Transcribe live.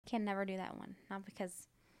can never do that one. Not because...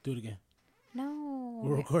 Do it again. No.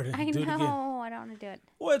 We're recording. I Do it know. again. I don't want to do it.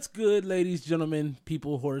 What's good, ladies, gentlemen,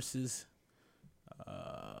 people,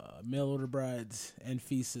 mail order brides, and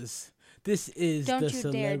Anfisas. This is Don't the you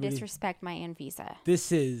celebrity. dare disrespect my Anfisa.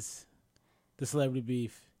 This is the Celebrity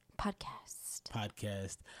Beef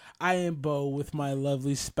Podcast. I am Bo with my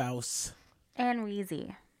lovely spouse. And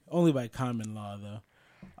Reezy. Only by common law, though.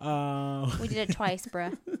 We did it twice,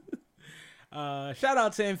 bruh. Shout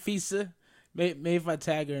out to Anfisa. Maybe if I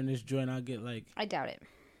tag her in this joint, I'll get like... I doubt it.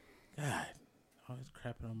 God, always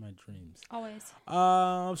crapping on my dreams. Always.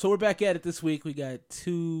 So we're back at it this week. We got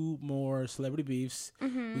 2 more celebrity beefs.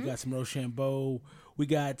 Mm-hmm. We got some Rochambeau. We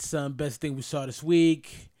got some best thing we saw this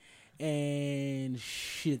week, and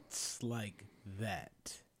shits like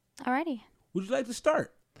that. Alrighty. Would you like to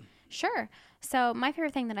start? Sure. So my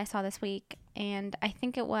favorite thing that I saw this week, and I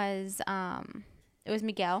think it was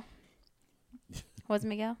Miguel. Was it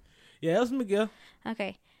Miguel? Yeah, that was Miguel.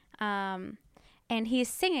 Okay. And he's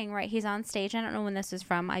singing, right? He's on stage. I don't know when this is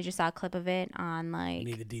from. I just saw a clip of it on like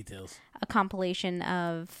Need the details. a compilation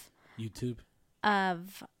of YouTube.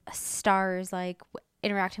 Stars like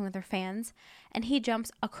interacting with their fans, and he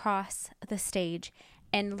jumps across the stage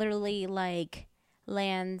and literally like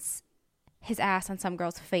lands his ass on some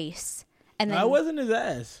girl's face, and then I wasn't his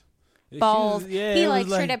ass. balls. He like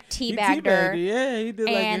was straight up teabagged her. Yeah, he did.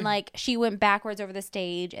 And like she went backwards over the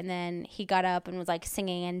stage, and then he got up and was like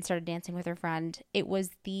singing and started dancing with her friend. It was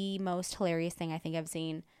the most hilarious thing I think I've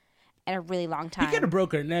seen in a really long time. He could have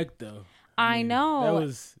broke her neck though. I know.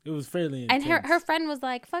 It was fairly intense. And her friend was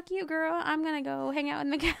like, "Fuck you, girl. I'm gonna go hang out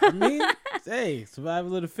with Miguel." I mean, hey,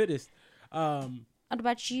 survival of the fittest. What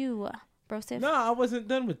about you, Brosif? No, I wasn't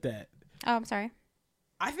done with that. Oh, I'm sorry.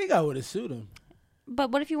 I think I would have sued him.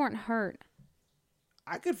 But what if you weren't hurt?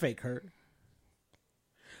 I could fake hurt.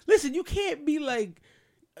 Listen, you can't be like...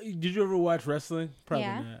 Did you ever watch wrestling? Probably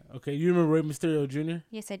not. Okay, you remember Rey Mysterio Jr.?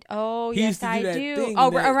 Yes, I do. Oh, He used yes, to do I that do. thing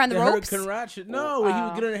Oh, that, around the that ropes? Hurricane Ratchet. No, where he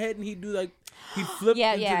would get on her head and he'd do like... He'd flip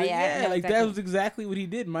Yeah, into yeah, the... yeah, I know like exactly. that was exactly what he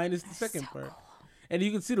did, minus the second part. Cool. And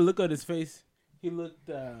you can see the look on his face. He looked...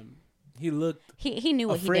 He knew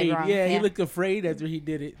what afraid. he did wrong. Yeah, he looked afraid after he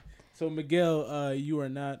did it. So Miguel, you are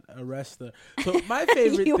not a wrestler. So my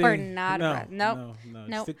favorite You thing... are not a wrestler. No.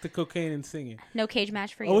 Nope. Stick to cocaine and singing. No cage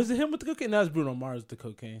match for you. Oh, was it him with the cocaine? No, it was Bruno Mars with the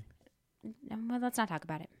cocaine. Well, let's not talk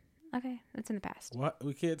about it. Okay, that's in the past. What?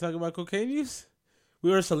 We can't talk about cocaine use? We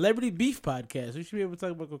were a celebrity beef podcast. We should be able to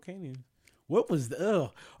talk about cocaine use. What was the...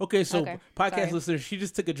 Okay, so podcast listener, she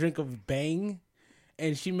just took a drink of Bang,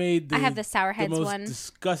 and she made I have the Sour Heads most one.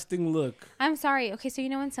 disgusting look. I'm sorry. Okay, so you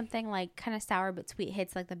know when something like kind of sour but sweet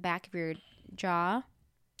hits like the back of your jaw?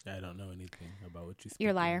 I don't know anything about what you speak.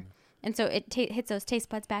 You're a liar. And so it hits those taste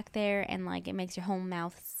buds back there, and like it makes your whole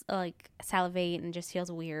mouth like salivate and just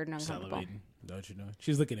feels weird and uncomfortable. Salivating, don't you know?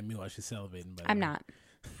 She's looking at me while she's salivating. I'm not.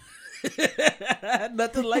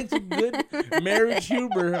 Nothing like some good marriage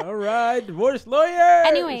humor. All right, divorce lawyer.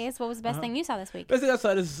 Anyways, what was the best thing you saw this week? Best thing I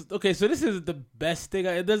saw this. Okay, so this is the best thing.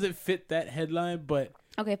 It doesn't fit that headline, but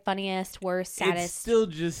okay, funniest, worst, saddest. It's still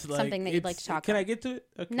just like something that you'd like to talk Can about. I get to it?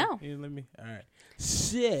 Okay. No. Yeah, let me. All right.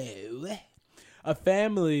 So, a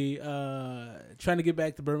family trying to get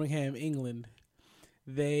back to Birmingham, England.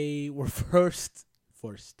 They were forced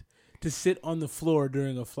to sit on the floor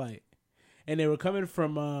during a flight. And they were coming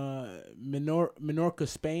from Menorca,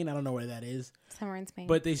 Spain. I don't know where that is. Somewhere in Spain.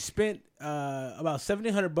 But they spent about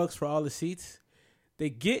 $1,700 for all the seats. They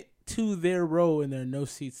get to their row and there are no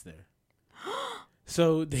seats there.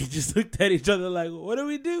 So they just looked at each other like, what do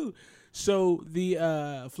we do? So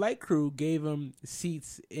the flight crew gave them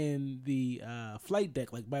seats in the flight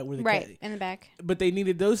deck, like by where the in the back. But they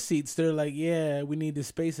needed those seats. They're like, yeah, we need this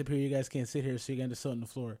space up here. You guys can't sit here, so you're going to sit on the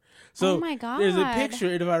floor. So oh my God. There's a picture,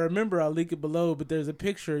 and if I remember, I'll link it below. But there's a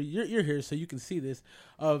picture. You're here, so you can see this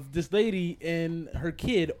of this lady and her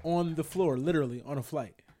kid on the floor, literally on a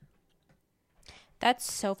flight.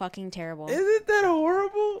 That's so fucking terrible. Isn't that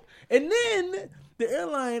horrible? And then the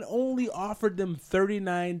airline only offered them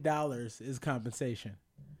 $39 as compensation.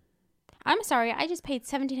 I'm sorry, I just paid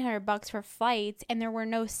 $1,700 for flights and there were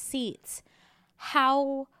no seats.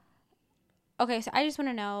 How? Okay, so I just want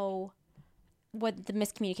to know what the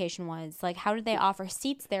miscommunication was. Like, how did they offer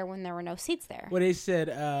seats there when there were no seats there? Well, they said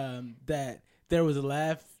that there was a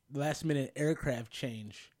last minute aircraft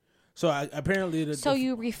change. So apparently... So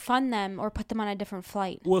you refund them or put them on a different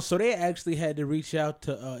flight? Well, so they actually had to reach out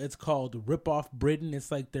to... it's called Rip Off Britain. It's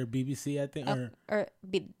like their BBC, I think.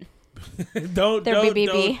 don't, Their BBB.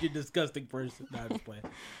 don't, you disgusting person. No, I'm just playing.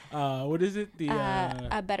 What is it?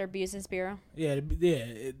 A Better Business Bureau. Yeah.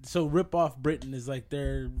 So Rip Off Britain is like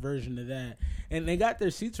their version of that. And they got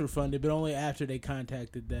their seats refunded, but only after they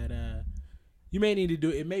contacted that, you may need to do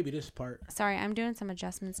it. Maybe this part. Sorry, I'm doing some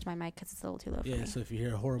adjustments to my mic because it's a little too low for me. So if you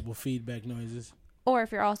hear horrible feedback noises. Or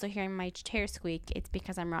if you're also hearing my chair squeak, it's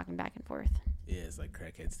because I'm rocking back and forth. Yeah, it's like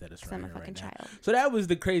crackhead status I'm a right fucking now. child. So that was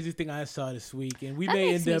the crazy thing I saw this week, and we That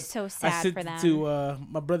may makes end me up. so I sad sent for it them. to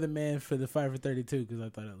my brother man for the 5 for 32 because I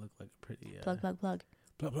thought it looked like a pretty Plug. blah blah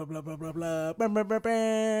blah blah blah blah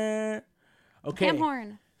blah. Okay, Ham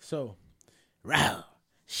horn. so Rao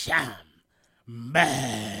Sham Bah.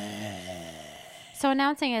 So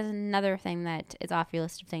announcing is another thing that is off your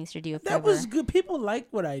list of things to do. That was good. People like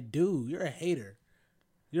what I do. You're a hater.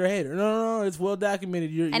 You're a hater. No. It's well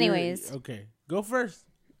documented. Anyways. Okay. Go first.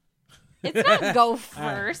 It's not go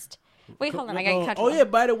first. Wait, hold on. I gotta catch Oh, yeah.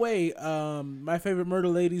 By the way, my favorite murder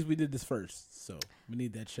ladies, we did this first. So we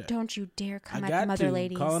need that check. Don't you dare come I at got the mother to.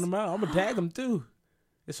 ladies. Calling them out. I'm going to tag them too.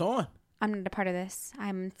 It's on. I'm not a part of this.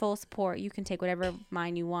 I'm in full support. You can take whatever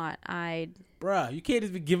mine you want. Bruh, you can't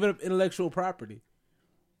just be giving up intellectual property.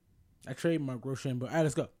 I trademark Rochambeau. All right,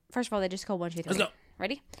 let's go. First of all, they just go 1, 2, 3. Let's go.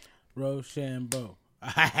 Ready? Rochambeau.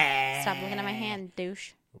 Stop looking at my hand,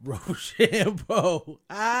 douche. Rochambeau.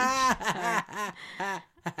 All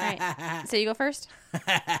right. So you go first?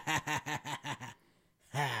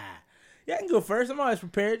 Yeah, I can go first. I'm always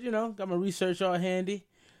prepared, Got my research all handy.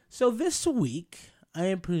 So this week, I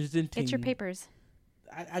am presenting... Get your papers.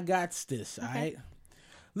 I got this, Okay. all right?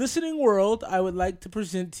 Listening world, I would like to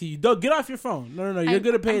present to you... Don't get off your phone. No. You're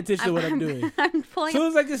going to pay attention to what I'm doing. I'm As pulling soon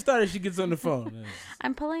as I get started, she gets on the phone.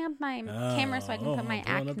 I'm pulling up my camera so I can put my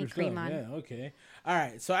pulling up acne your cream stuff. on. Yeah, okay. All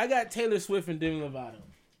right, so I got Taylor Swift and Demi Lovato.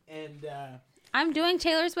 And, I'm doing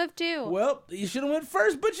Taylor Swift too. well, you should have went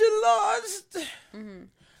first, but you lost. Mm-hmm.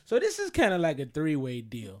 So this is kind of like a 3-way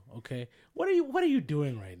deal, okay? What are you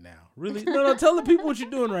doing right now? Really? No, tell the people what you're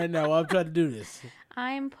doing right now while I'm trying to do this.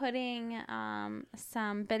 I'm putting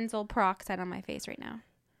some benzoyl peroxide on my face right now.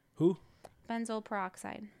 Who? Benzoyl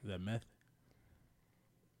peroxide. Is that meth?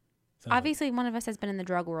 Obviously, one of us has been in the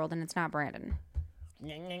drug world, and it's not Brandon.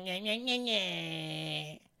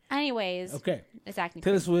 Anyways, Okay. it's acne.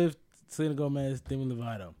 Taylor Swift, Selena Gomez, Demi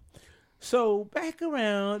Lovato. So back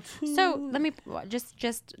around to... So let me just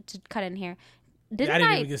to cut in here. I didn't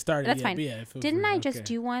even get started That's yet, fine. but yeah, feel Didn't free. I just Okay.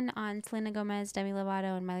 do one on Selena Gomez, Demi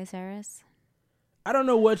Lovato, and Miley Cyrus? I don't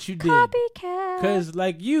know what you did. Copycat. Because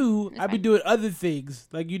like you, It's I be fine. doing other things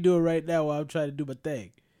like you do it right now while I'm trying to do my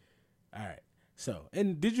thing. All right. So,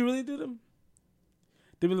 and did you really do them?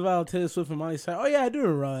 Demi Lovato, Taylor Swift, and Miley Cyrus. Oh yeah, I do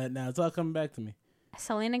remember all that now. It's all coming back to me.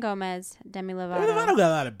 Selena Gomez, Demi Lovato. Demi Lovato got a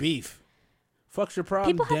lot of beef. Fuck's your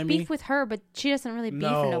problem, People have Demi? beef with her, but she doesn't really beef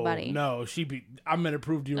with nobody. No, I'm gonna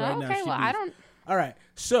prove to you right now. Okay, she well, I beefs. don't. All right.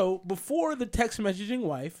 So before the text messaging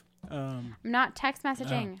wife, I'm not text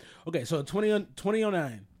messaging. okay. So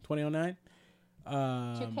 2009.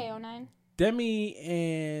 2K09. Demi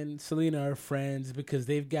and Selena are friends because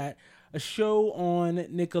they've got a show on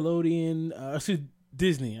Nickelodeon.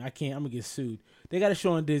 Disney. I'm gonna get sued. They got a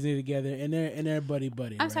show on Disney together, and they're buddy.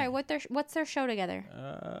 I'm right? sorry. What's their show together?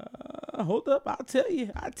 Hold up. I'll tell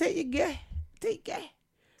you, guy.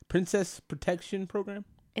 Princess Protection Program.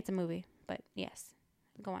 It's a movie, but yes.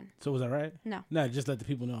 Go on. So was I right? No. No, just let the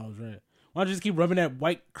people know I was right. Why don't you just keep rubbing that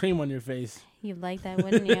white cream on your face? You'd like that,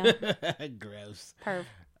 wouldn't you? Gross. Perv.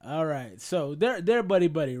 All right. So they're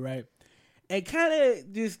buddy, right? And kind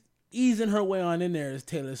of just easing her way on in there is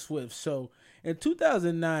Taylor Swift. So in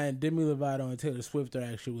 2009, Demi Lovato and Taylor Swift are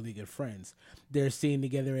actually really good friends. They're seen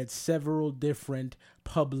together at several different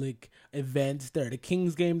public events. They're at the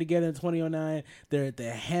Kings game together in 2009. They're at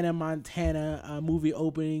the Hannah Montana movie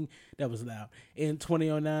opening. That was loud. In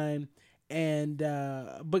 2009. And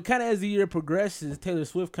but kind of as the year progresses, Taylor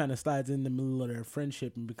Swift kind of slides in the middle of their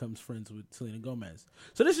friendship and becomes friends with Selena Gomez.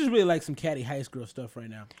 So this is really like some catty high school stuff right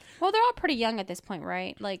now. Well, they're all pretty young at this point,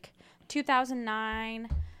 right? Like 2009.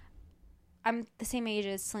 I'm the same age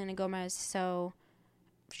as Selena Gomez, so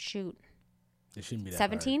shoot. It shouldn't be that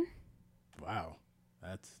 17? hard. Wow,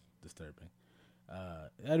 that's disturbing.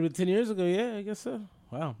 That'd been 10 years ago. Yeah, I guess so.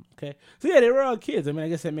 Wow. Okay. So yeah, they were all kids. I mean, I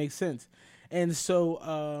guess that makes sense. And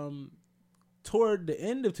so toward the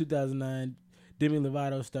end of 2009, Demi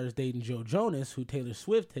Lovato starts dating Joe Jonas, who Taylor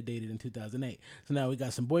Swift had dated in 2008. So now we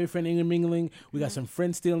got some boyfriend intermingling. We got some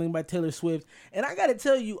friend stealing by Taylor Swift. And I got to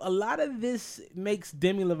tell you, a lot of this makes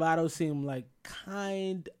Demi Lovato seem like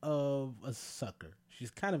kind of a sucker. She's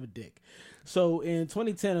kind of a dick. So in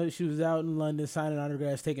 2010, she was out in London signing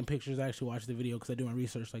autographs, taking pictures. I actually watched the video because I do my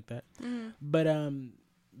research like that. But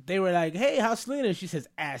they were like, "Hey, how's Selena?" She says,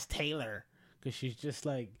 "Ask Taylor," because she's just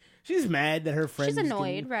like she's mad that her friend. She's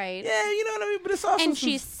annoyed, right? Yeah, you know what I mean. But it's also and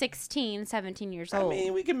she's 16, 17 years old. I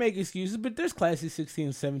mean, we can make excuses, but there's classy 16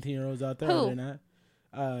 and 17-year-olds out there. Who? Are there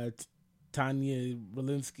not? Tanya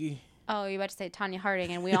Walensky. Oh, you're about to say Tanya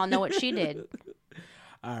Harding, and we all know what she did.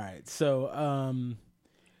 All right, so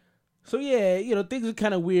yeah, you know, things are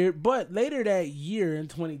kind of weird. But later that year in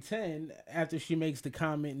 2010, after she makes the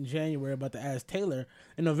comment in January about the Ask Taylor,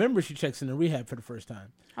 in November she checks into rehab for the first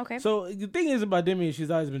time. Okay. So the thing is about Demi is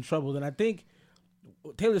she's always been troubled, and I think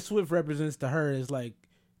Taylor Swift represents to her as like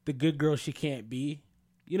the good girl she can't be.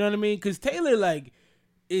 You know what I mean? Because Taylor like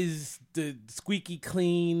is the squeaky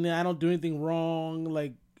clean. I don't do anything wrong.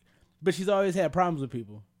 Like, but she's always had problems with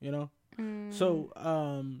people. You know. So,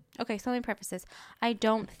 okay, so let me preface this. I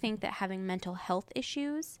don't think that having mental health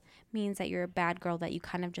issues means that you're a bad girl that you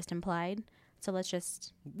kind of just implied. So let's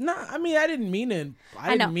just. No, I mean, I didn't mean it.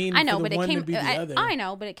 I know, but it came. I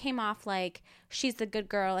know, but it came off like she's the good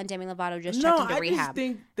girl and Demi Lovato just no, checked into rehab. I just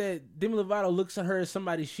think that Demi Lovato looks at her as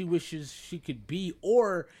somebody she wishes she could be,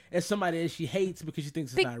 or as somebody that she hates because she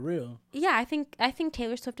thinks it's not real. Yeah, I think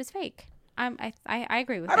Taylor Swift is fake. I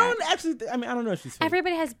agree with that. I don't actually. I mean, I don't know if she's fake.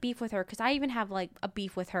 Everybody has beef with her because I even have like a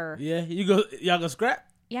beef with her. Yeah, y'all go scrap.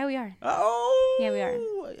 Yeah, we are. Oh, yeah, we are.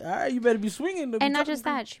 All right, you better be swinging. And not just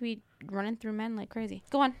that, she be running through men like crazy.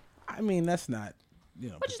 Go on. I mean, that's not.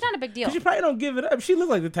 Which is not a big deal. She probably don't give it up. She looked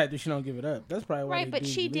like the type that she don't give it up. That's probably why. Right, but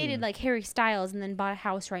she dated like Harry Styles and then bought a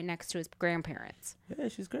house right next to his grandparents. Yeah,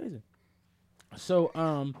 she's crazy. So,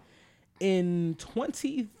 in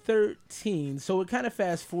 2013, so it kind of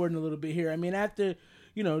fast forwarding a little bit here. I mean, after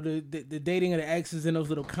the dating of the exes and those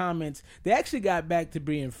little comments, they actually got back to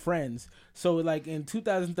being friends. So like in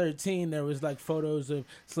 2013, there was like photos of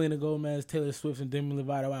Selena Gomez, Taylor Swift, and Demi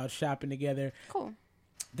Lovato out shopping together. Cool.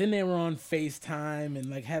 Then they were on FaceTime and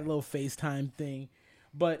like had a little FaceTime thing.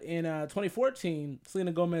 But in 2014,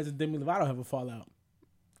 Selena Gomez and Demi Lovato have a fallout.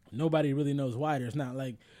 Nobody really knows why. There's not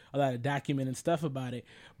like a lot of documented stuff about it.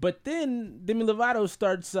 But then Demi Lovato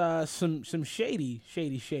starts some shady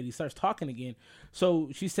starts talking again. So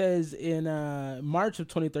she says in March of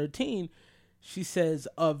 2013, she says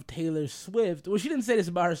of Taylor Swift. Well, she didn't say this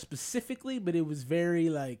about her specifically, but it was very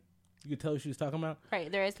like you could tell who she was talking about.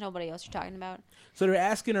 Right, there is nobody else you're talking about. So they're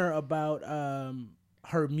asking her about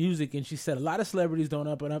her music, and she said a lot of celebrities don't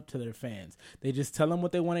open up to their fans. They just tell them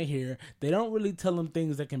what they want to hear. They don't really tell them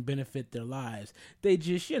things that can benefit their lives. They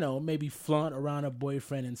just, maybe flaunt around a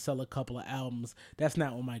boyfriend and sell a couple of albums. That's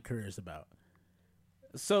not what my career is about.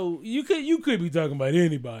 So you could be talking about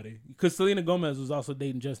anybody, because Selena Gomez was also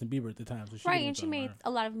dating Justin Bieber at the time. So right, and she made a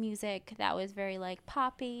lot of music that was very like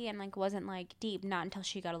poppy and like wasn't like deep. Not until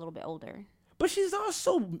she got a little bit older. But she's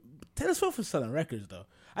also Taylor Swift was selling records though.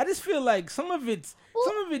 I just feel like some of it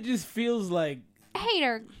just feels like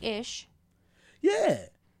hater-ish. Yeah.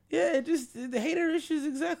 The hater-ish is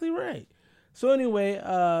exactly right. So anyway,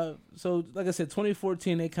 so like I said,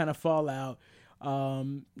 2014 they kind of fall out.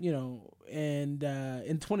 And in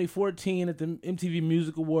 2014 at the MTV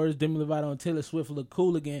Music Awards, Demi Lovato and Taylor Swift look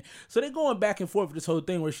cool again. So they're going back and forth with this whole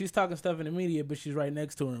thing where she's talking stuff in the media, but she's right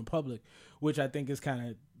next to her in public, which I think is kind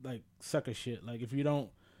of like sucker shit. Like if you don't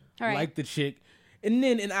like the chick. And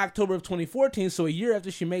then in October of 2014, so a year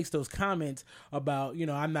after she makes those comments about,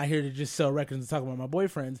 I'm not here to just sell records and talk about my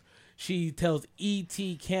boyfriends, she tells ET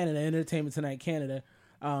Canada, Entertainment Tonight Canada,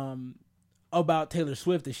 about Taylor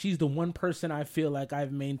Swift, that she's the one person I feel like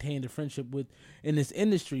I've maintained a friendship with in this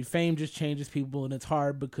industry. Fame just changes people, and it's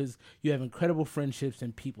hard because you have incredible friendships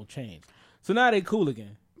and people change. So now they cool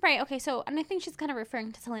again. Right, okay, so, and I think she's kind of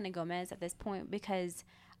referring to Selena Gomez at this point because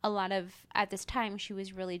at this time, she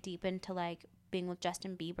was really deep into, like, being with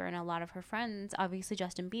Justin Bieber, and a lot of her friends, obviously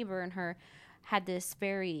Justin Bieber and her, had this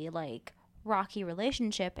very, like, rocky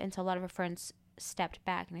relationship, and so a lot of her friends stepped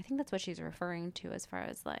back, and I think that's what she's referring to as far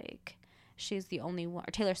as, like, she's the only one,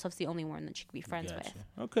 or Taylor Swift's the only one that she could be friends with.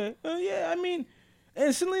 Okay. Yeah, I mean,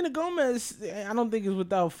 and Selena Gomez, I don't think is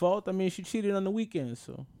without fault. I mean, she cheated on the weekend,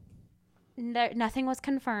 so. Nothing was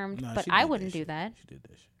confirmed, but I wouldn't do that. She did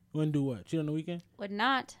that shit. Wouldn't do what? Cheat on the weekend? Would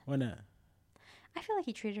not. Why not? I feel like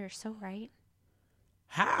he treated her so right.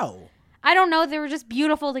 How? I don't know. They were just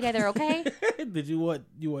beautiful together, okay? Did you want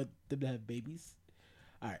them to have babies?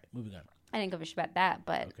 All right, moving on. I didn't give a shit about that,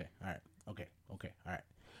 but. Okay, all right. Okay, all right.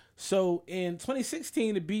 So in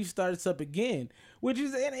 2016, the beef starts up again, which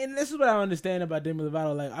is, and this is what I understand about Demi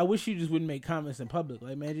Lovato. Like, I wish you just wouldn't make comments in public.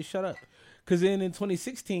 Like, man, just shut up. Because then in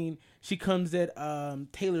 2016, she comes at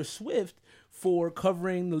Taylor Swift for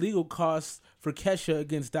covering the legal costs for Kesha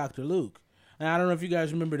against Dr. Luke. And I don't know if you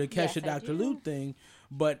guys remember the Kesha Dr. Luke thing,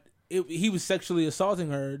 but he was sexually assaulting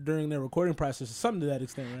her during their recording process, or something to that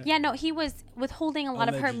extent, right? Yeah, no, he was withholding a lot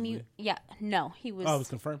of her Allegedly. Yeah, no, he was. Oh, it was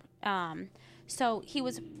confirmed. So he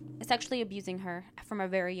was sexually abusing her from a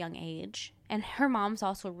very young age. And her mom's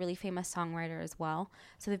also a really famous songwriter as well.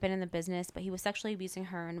 So they've been in the business, but he was sexually abusing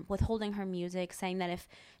her and withholding her music, saying that if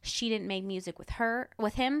she didn't make music with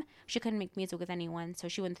him, she couldn't make music with anyone. So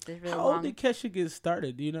she went through this really How old did Kesha get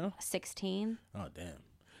started? Do you know? 16. Oh, damn.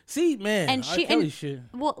 See, man, And R. Kelly shit.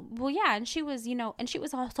 Well, yeah, and she was, and she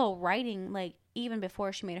was also writing, like, even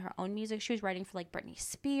before she made her own music, she was writing for, like, Britney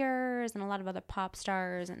Spears and a lot of other pop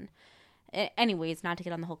stars. And anyways, not to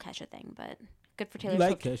get on the whole Kesha thing, but good for Taylor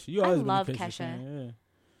Swift. You like Kesha. You always I love been a Kesha. Fan. Yeah.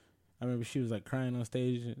 I remember she was, like, crying on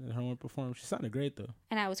stage at her one performance. She sounded great, though.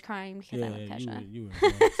 And I was crying because I love Kesha. You were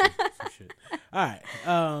doing some shit. All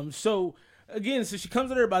right. So, again, she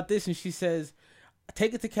comes at her about this, and she says,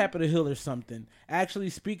 take it to Capitol Hill or something. Actually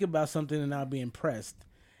speak about something and I'll be impressed.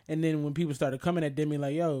 And then when people started coming at Demi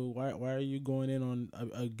like, yo, why are you going in on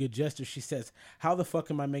a good gesture? She says, how the fuck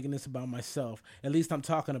am I making this about myself? At least I'm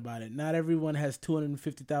talking about it. Not everyone has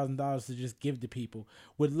 $250,000 to just give to people.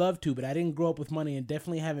 Would love to, but I didn't grow up with money and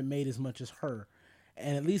definitely haven't made as much as her.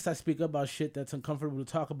 And at least I speak up about shit that's uncomfortable to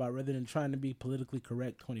talk about rather than trying to be politically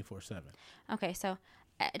correct 24/7. Okay, so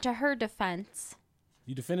to her defense...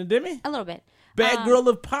 You defending Demi? A little bit. Bad girl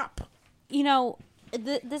of pop.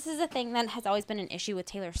 This is a thing that has always been an issue with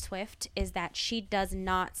Taylor Swift, is that she does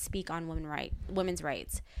not speak on women's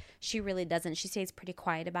rights. She really doesn't. She stays pretty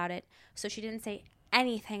quiet about it. So she didn't say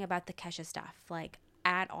anything about the Kesha stuff, like,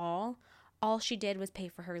 at all. All she did was pay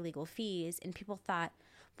for her legal fees, and people thought,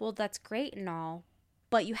 well, that's great and all,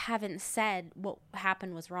 but you haven't said what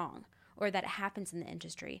happened was wrong, or that it happens in the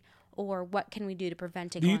industry, or what can we do to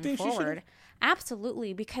prevent it going forward.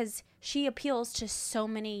 Absolutely, because she appeals to so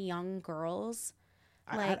many young girls.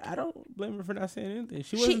 Like, I don't blame her for not saying anything.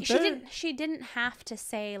 She wasn't there. She didn't have to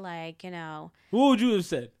say, like, What would you have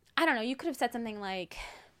said? I don't know. You could have said something like,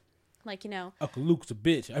 Uncle Luke's a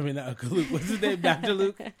bitch. I mean, not Uncle Luke. What's his name? Dr.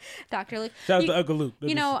 Luke? Dr. Luke. Shout out to Uncle Luke.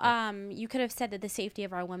 You could have said that the safety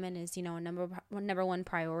of our women is, a number one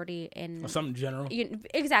priority in... Or something general.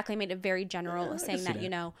 Exactly. Made it very general, saying that,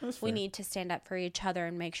 fair. we need to stand up for each other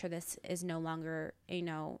and make sure this is no longer,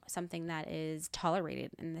 something that is tolerated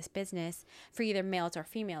in this business for either males or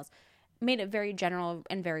females. Made it very general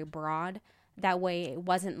and very broad. That way it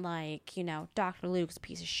wasn't like, Dr. Luke's a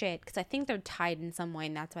piece of shit. Because I think they're tied in some way,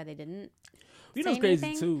 and that's why they didn't say what's crazy,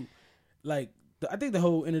 anything. too? Like, I think the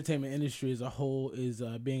whole entertainment industry as a whole is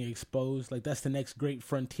being exposed. Like, that's the next great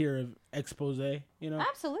frontier of expose,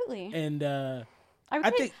 Absolutely. And I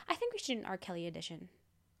think we should do an R. Kelly edition.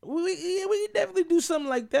 We can definitely do something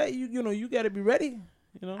like that. You got to be ready,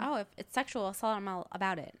 Oh, if it's sexual assault, I'm all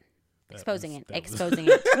about it. Exposing it.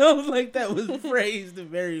 I was like, that was phrased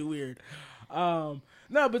very weird. No,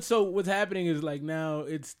 but so what's happening is, like, now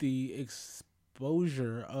it's the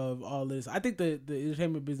exposure of all this. I think the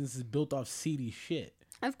entertainment business is built off seedy shit.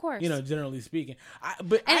 Of course. Generally speaking.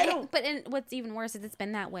 But what's even worse is it's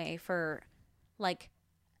been that way for, like,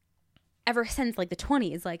 ever since, like, the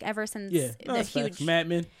 20s. Like, ever since the huge... Mad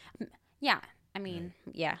Men. Yeah. I mean,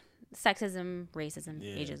 yeah. Sexism, racism,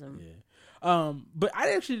 ageism. Yeah. But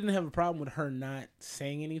I actually didn't have a problem with her not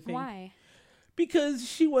saying anything. Why? Because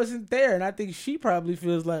she wasn't there, and I think she probably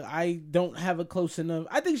feels like I don't have a close enough.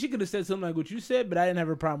 I think she could have said something like what you said, but I didn't have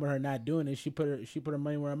a problem with her not doing it. She put her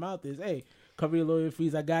money where her mouth is. Hey, cover your lawyer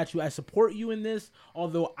fees. I got you. I support you in this,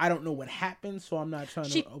 although I don't know what happened, so I'm not trying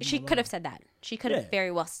to. She could have said that. She could have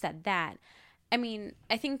very well said that. I mean,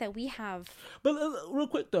 I think that we have. But real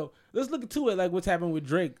quick though, let's look into it. Like what's happened with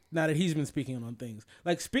Drake now that he's been speaking on things.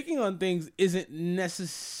 Like speaking on things isn't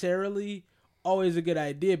necessarily always a good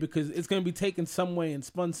idea because it's going to be taken some way and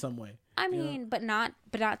spun some way. I mean, but not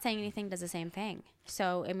saying anything does the same thing.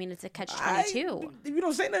 So I mean, it's a catch-22. If you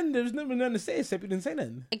don't say nothing, there's never nothing to say except you didn't say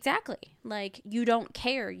nothing. Exactly. Like you don't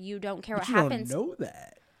care. You don't care but what you happens. Don't know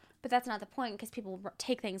that. But that's not the point because people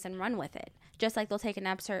take things and run with it. Just like they'll take an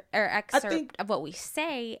excerpt of what we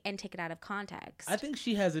say and take it out of context. I think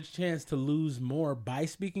she has a chance to lose more by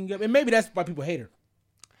speaking up. And maybe that's why people hate her.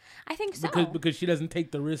 I think so. Because she doesn't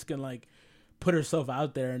take the risk and like put herself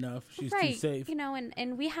out there enough. She's too safe. You know,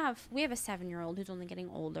 and we have a 7-year-old who's only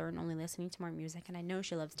getting older and only listening to more music, and I know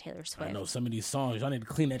she loves Taylor Swift. I know some of these songs. Y'all need to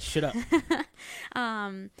clean that shit up.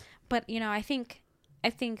 But you know, I think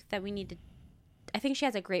that we need to. I think she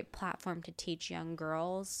has a great platform to teach young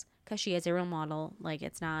girls because she is a role model. Like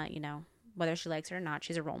it's not, you know, whether she likes it or not,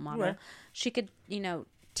 she's a role model. Right. She could, you know,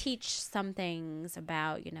 teach some things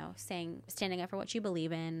about, you know, standing up for what you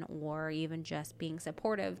believe in, or even just being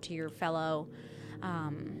supportive to your fellow.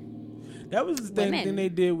 That was the thing women. they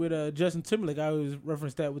did with Justin Timberlake. I always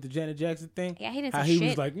referenced that with the Janet Jackson thing. Yeah, he didn't how say he shit.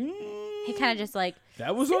 was like, He kind of just like,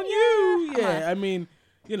 that was on you. Yeah, Uh-huh. I mean,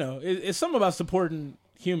 it's something about supporting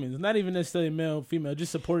humans, not even necessarily male, female,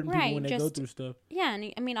 just supporting people Right, when they go through stuff. yeah,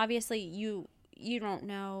 and I mean, obviously, you don't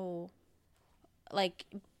know, like,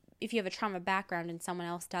 if you have a trauma background and someone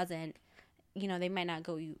else doesn't, they might not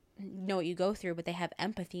know what you go through, but they have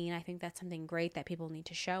empathy, and I think that's something great that people need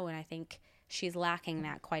to show, and I think she's lacking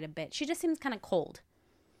that quite a bit. She just seems kind of cold.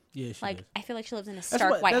 Yeah, she Like, does. I feel like she lives in a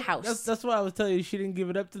stark white house. That's why I was telling you she didn't give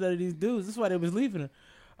it up to none of these dudes. That's why they was leaving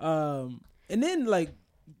her. And then, like,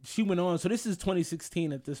 she went on. So this is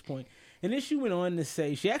 2016 at this point. And then she went on to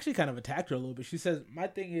say, she actually kind of attacked her a little bit. She says, my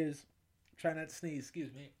thing is, try not to sneeze,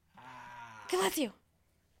 excuse me. God bless you.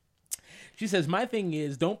 She says, my thing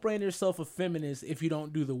is, don't brand yourself a feminist if you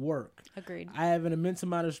don't do the work. Agreed. I have an immense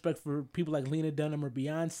amount of respect for people like Lena Dunham or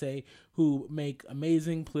Beyonce who make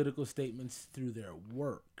amazing political statements through their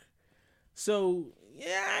work. So,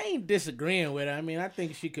 yeah, I ain't disagreeing with her. I mean, I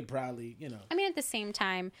think she could probably, I mean, at the same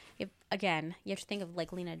time, you have to think of,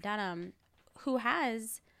 like, Lena Dunham, who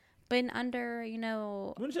has been under,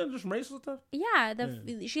 Wasn't she under some racial stuff? yeah,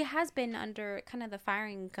 she has been under kind of the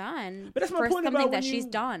firing gun But that's my for point something about that she's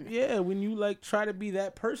done. Yeah, when you, like, try to be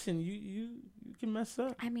that person, you can mess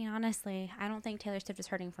up. I mean, honestly, I don't think Taylor Swift is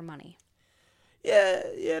hurting for money.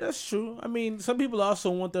 Yeah, that's true. I mean, some people also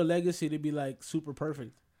want their legacy to be, like, super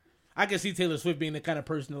perfect. I can see Taylor Swift being the kind of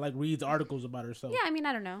person that, like, reads articles about herself. Yeah, I mean,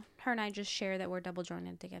 I don't know. Her and I just share that we're double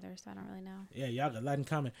jointed together, so I don't really know. Yeah, y'all got a lot in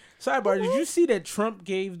common. Sidebar, did you see that Trump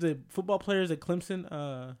gave the football players at Clemson?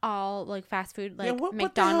 All, like, fast food, like what the hell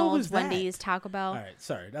McDonald's, was that? Wendy's, Taco Bell, All right,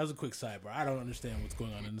 sorry. That was a quick sidebar. I don't understand what's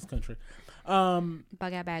going on in this country.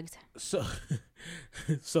 bug out bags. So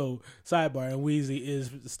sidebar, and Weezy is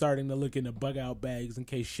starting to look into bug out bags in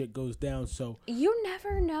case shit goes down. So You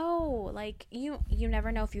never know. Like, you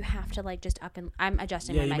never know if you have to, like, just up and... I'm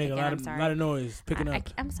adjusting yeah, my you mic make again. a I'm sorry. lot of noise picking up.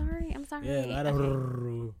 I'm sorry. Yeah, a lot of.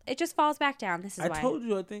 Okay. It just falls back down. This is I why. told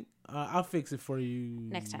you. I think I'll fix it for you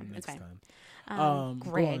Next time. It's fine. Go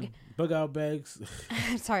Greg. on. Bug out bags.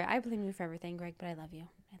 Sorry, I blame you for everything, Greg, but I love you.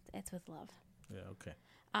 It's with love. Yeah. Okay.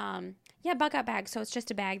 Yeah, bug out bag. So it's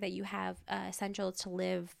just a bag that you have essentials to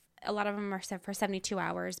live. A lot of them are set for 72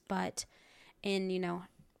 hours, but in,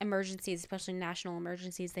 emergencies, especially national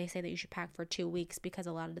emergencies, they say that you should pack for 2 weeks because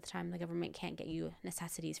a lot of the time the government can't get you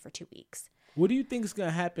necessities for 2 weeks. What do you think is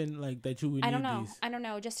gonna happen? Like that you would. I don't need know. These? I don't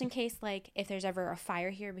know. Just in case, like, if there's ever a fire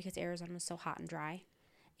here because Arizona is so hot and dry,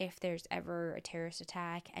 if there's ever a terrorist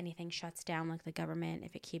attack, anything shuts down, like the government,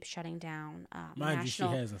 if it keeps shutting down, Mind you, she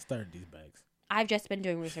hasn't started these bags. I've just been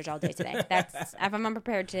doing research all day today. If I'm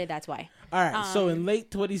unprepared today, that's why. All right. So in late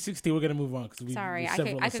 2016, we're gonna move on because Sorry,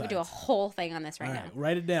 I could do a whole thing on this right now.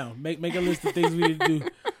 Write it down. Make a list of things we need to do.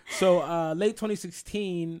 So late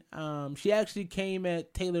 2016, she actually came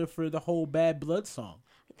at Taylor for the whole "Bad Blood" song.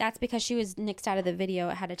 That's because she was nixed out of the video.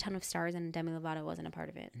 It had a ton of stars, and Demi Lovato wasn't a part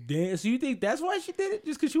of it. Damn. So you think that's why she did it?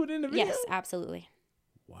 Just because she was in the video? Yes, absolutely.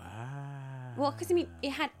 Wow. Well, because it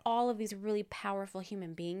had all of these really powerful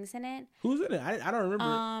human beings in it. Who's in it? I don't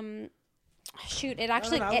remember. Shoot, it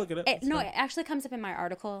actually I'll look it up. it actually comes up in my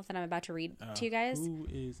article that I'm about to read to you guys. Who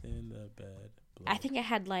is in the Bad Blood? I think it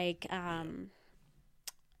had like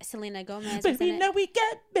Selena Gomez. Baby, was in it. now we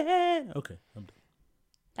got bad. Okay, I'm done.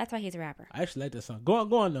 That's why he's a rapper. I actually like that song. Go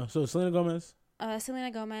on though. So Selena Gomez.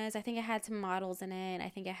 Selena Gomez. I think it had some models in it. I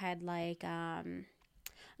think it had like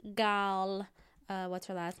Gal. What's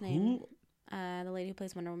her last name? Who? The lady who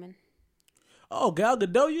plays Wonder Woman. Oh, Gal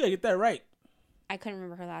Gadot. You gotta get that right. I couldn't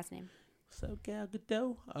remember her last name. So Gal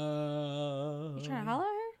Gadot. You trying to holler at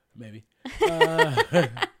her? Maybe.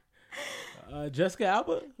 Jessica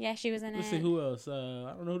Alba. Yeah, she was in Let's it. see who else. I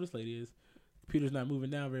don't know who this lady is. Computer's not moving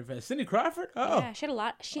down very fast. Cindy Crawford. Oh, Yeah, she had a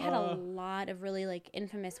lot. She had a lot of really like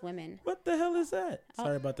infamous women. what the hell is that?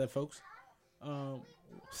 Sorry about that, folks.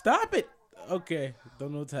 Stop it. Okay,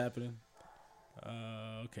 don't know what's happening.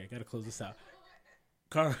 Okay, gotta close this out.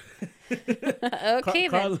 Okay,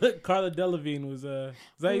 then. Carla Delevingne was is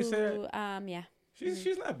that how you say it? Yeah.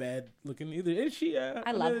 She's not bad looking either. Is she?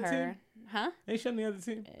 I love her. Huh? Ain't she on the other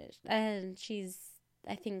team? And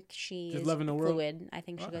I think she Just is loving the world? fluid. I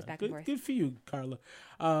think she goes back good, and forth. Good for you, Carla.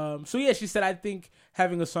 So yeah, she said, I think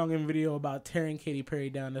having a song and video about tearing Katy Perry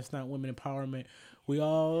down, that's not women empowerment. We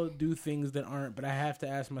all do things that aren't, but I have to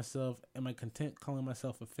ask myself, am I content calling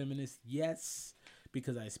myself a feminist? Yes,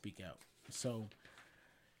 because I speak out. So,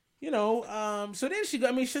 so then she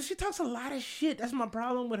talks a lot of shit. That's my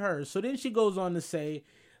problem with her. So then she goes on to say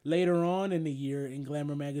later on in the year in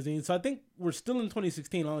Glamour magazine. So I think we're still in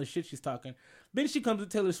 2016, all the shit she's talking. Then she comes to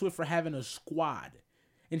Taylor Swift for having a squad.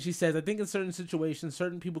 And she says, I think in certain situations,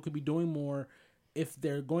 certain people could be doing more if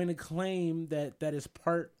they're going to claim that that is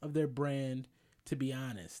part of their brand, to be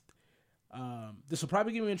honest. This will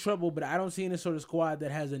probably get me in trouble, but I don't see any sort of squad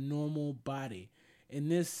that has a normal body. And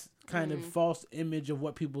this kind of false image of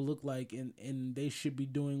what people look like, and they should be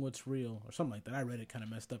doing what's real, or something like that. I read it kind of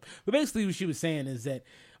messed up. But basically what she was saying is that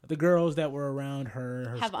the girls that were around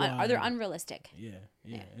her squad, are they unrealistic?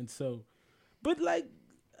 Yeah. And so, but like,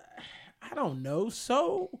 I don't know.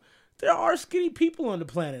 So there are skinny people on the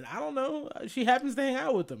planet. I don't know. She happens to hang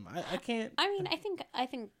out with them. I can't. I mean, I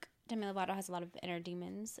think Demi Lovato has a lot of inner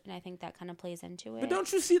demons, and I think that kind of plays into it. But don't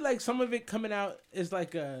you see like some of it coming out is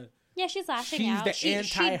like a... Yeah, she's lashing out. The she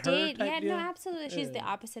anti-her did. type Yeah, deal? no, absolutely. She's the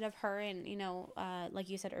opposite of her, and like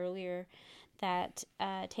you said earlier, that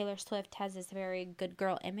Taylor Swift has this very good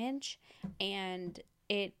girl image, and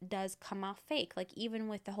it does come off fake. Like even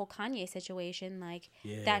with the whole Kanye situation, like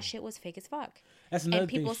that shit was fake as fuck. That's another and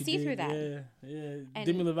people thing see did. through that. Yeah. And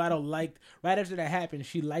Demi Lovato liked, right after that happened,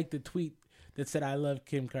 she liked the tweet that said, "I love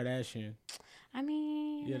Kim Kardashian." I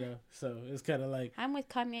mean, so it's kind of like, I'm with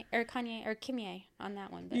Kanye or Kimye on that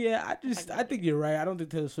one. But yeah, I think you're right. I don't think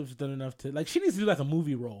Taylor Swift's done enough to, like, she needs to do like a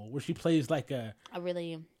movie role where she plays like a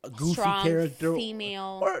really goofy strong character,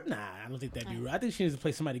 female. or nah, I don't think that'd be right. I think she needs to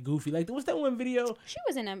play somebody goofy. Like, what's that one video? She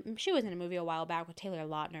was in a movie a while back with Taylor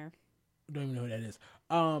Lautner. I don't even know who that is.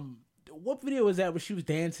 What video was that where she was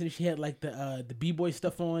dancing? She had like the b-boy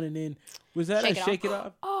stuff on, and then was that Shake It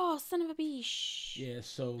Off? Oh, son of a bitch! Yeah.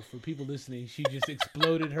 So for people listening, she just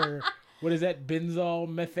exploded her. What is that? Benzol,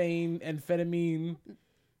 methane, amphetamine.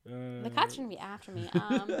 The cops shouldn't be after me.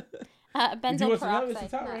 Benzoyl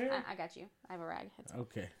peroxide. Right, I got you. I have a rag.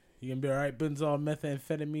 Okay, you gonna be all right? Benzol,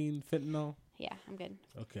 methamphetamine, fentanyl. Yeah, I'm good.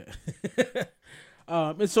 Okay.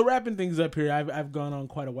 And so wrapping things up here, I've gone on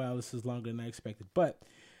quite a while. This is longer than I expected, but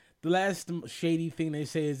the last shady thing they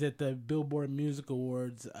say is at the Billboard Music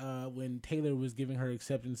Awards, when Taylor was giving her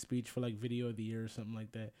acceptance speech for like Video of the Year or something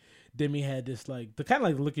like that, Demi had this like the kind of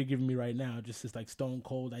like look you're giving me right now, just this like stone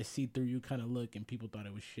cold, I see through you kind of look, and people thought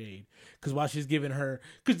it was shade. Because while she's giving her,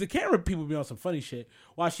 because the camera people be on some funny shit,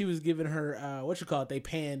 while she was giving her,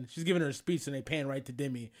 she's giving her a speech and they pan right to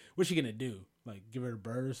Demi. What's she gonna do? Like give her a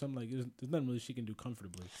bird or something? Like there's nothing really she can do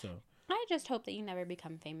comfortably. So I just hope that you never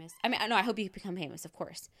become famous. I mean, no, I hope you become famous, of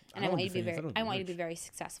course. And I want you to be very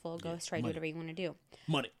successful. Go straight, do whatever you want to do.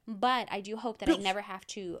 Money. But I do hope that I never have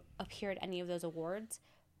to appear at any of those awards,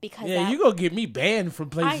 because you gonna get me banned from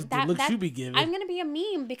places the looks you be giving. I'm gonna be a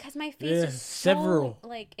meme because my face is so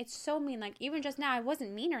like, it's so mean. Like even just now, I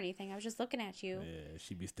wasn't mean or anything. I was just looking at you. Yeah,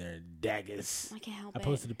 she be staring daggers. I can't help it. I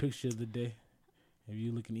posted a picture of the day of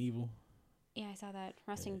you looking evil. Yeah, I saw that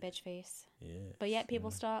resting bitch face. Yeah. But yet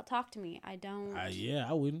people still talk to me. I don't. Yeah,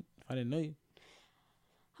 I wouldn't if I didn't know you.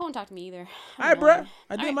 I won't talk to me either. All right, bro.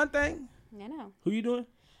 I did my thing. I know. Who you doing?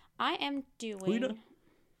 I am doing. Who you doing?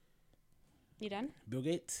 You done? Bill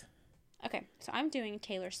Gates. Okay, so I'm doing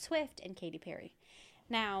Taylor Swift and Katy Perry.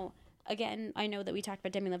 Now, again, I know that we talked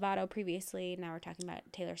about Demi Lovato previously. Now we're talking about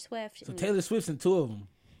Taylor Swift. So Taylor Swift's in two of them.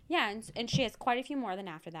 Yeah, and she has quite a few more than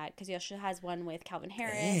after that, because she has one with Calvin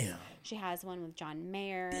Harris. Damn. She has one with John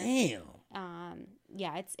Mayer. Damn.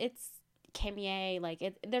 Yeah, it's Kanye.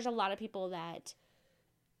 Like there's a lot of people that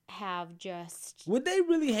have just. Would they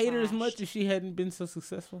really hate her as much if she hadn't been so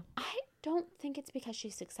successful? I don't think it's because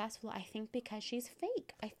she's successful. I think because she's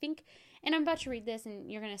fake. I think, and I'm about to read this,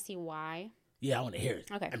 and you're gonna see why. Yeah, I want to hear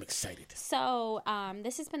it. Okay. I'm excited. So,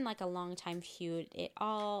 this has been like a long time feud.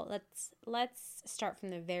 Let's start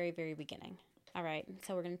from the very, very beginning. All right.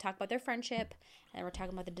 So we're going to talk about their friendship, and then we're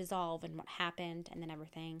talking about the dissolve and what happened, and then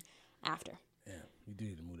everything after. Yeah, you do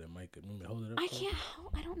need to move that mic. Move it, hold it up. I can't.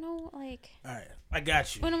 I don't know. Like. All right, I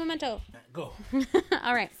got you. Uno momento. Go.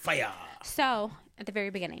 All right. Fire. So at the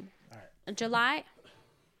very beginning, July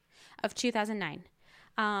of 2009.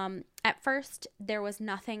 At first, there was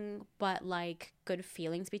nothing but like good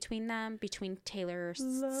feelings between them, between Taylor.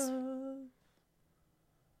 Love.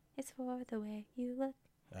 It's for the way you look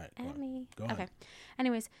at me. Go on. Okay.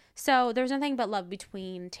 Anyways, so there was nothing but love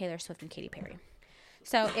between Taylor Swift and Katy Perry.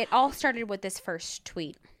 So it all started with this first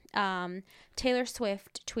tweet. Taylor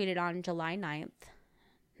Swift tweeted on July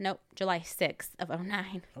 6th of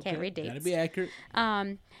 2009. Okay. Can't read dates. Gotta be accurate.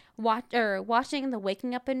 Watching the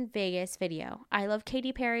Waking Up in Vegas video. I love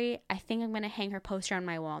Katy Perry. I think I'm going to hang her poster on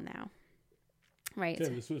my wall now. Right.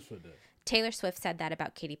 Taylor Swift said that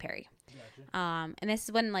about Katy Perry. Gotcha. And this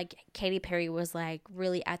is when like Katy Perry was like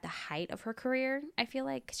really at the height of her career. I feel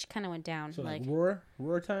like she kind of went down. So like Roar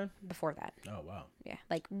time before that. Oh wow. Yeah,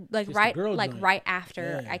 right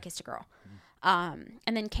after I Kissed a Girl. And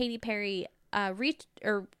then Katy Perry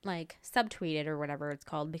subtweeted or whatever it's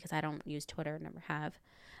called, because I don't use Twitter, never have.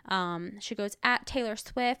 She goes, at Taylor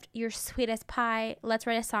Swift, you're sweet as pie. Let's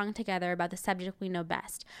write a song together about the subject we know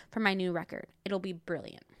best for my new record. It'll be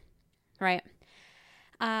brilliant. Right?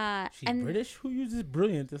 She's British? Who uses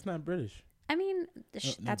brilliant? That's not British. I mean,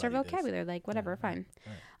 that's her vocabulary. Does. Like, whatever, fine.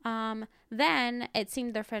 Right. Then it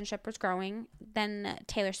seemed their friendship was growing. Then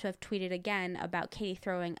Taylor Swift tweeted again about Katy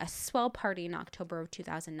throwing a swell party in October of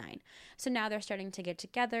 2009. So now they're starting to get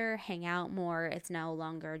together, hang out more. It's no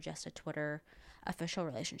longer just a Twitter official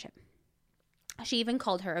relationship. She even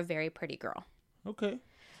called her a very pretty girl. Okay.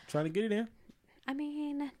 Trying to get it in. I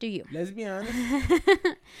mean, do you? Let's be honest.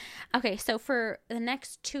 Okay, so for the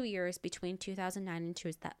next 2 years between 2009 and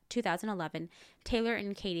 2011, Taylor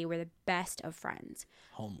and Katy were the best of friends.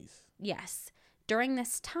 Homies. Yes. During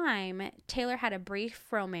this time, Taylor had a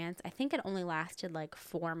brief romance. I think it only lasted like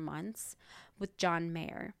 4 months with John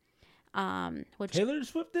Mayer. Which Taylor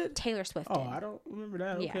Swift did? Taylor Swift did. Oh, I don't remember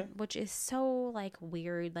that. Yeah, okay. which is so like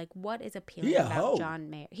weird. Like, what is appealing about hoe. John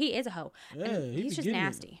Mayer? He is a hoe. Yeah, and he's just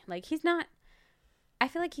nasty. Like, he's not. I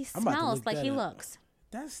feel like he smells like he looks.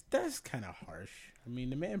 That's kind of harsh. I mean,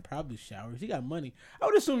 the man probably showers. He got money. I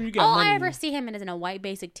would assume you got All money. I ever see him in is in a white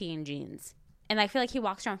basic tee and jeans, and I feel like he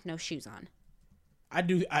walks around with no shoes on. I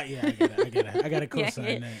do. I got to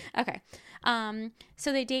co-sign that. Okay.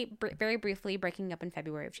 So they date very briefly, breaking up in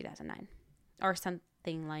February of 2009, or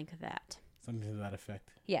something like that. Something to that effect.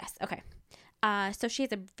 Yes. Okay. So she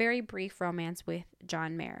has a very brief romance with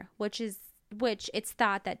John Mayer, which it's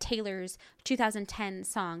thought that Taylor's 2010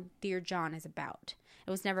 song "Dear John" is about. It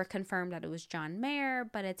was never confirmed that it was John Mayer,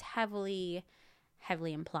 but it's heavily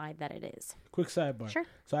implied that it is. Quick sidebar. Sure.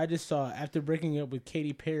 So I just saw, after breaking up with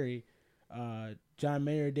Katy Perry, John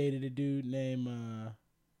Mayer dated a dude named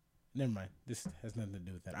never mind. This has nothing to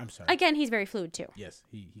do with that. I'm sorry. Again, he's very fluid too. Yes,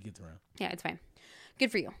 he gets around. Yeah, it's fine.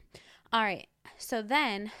 Good for you. All right. So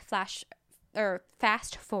then fast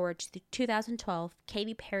forward to 2012,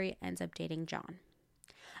 Katy Perry ends up dating John.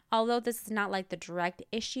 Although this is not like the direct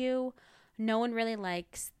issue, no one really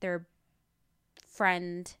likes their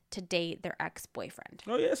friend to date their ex-boyfriend.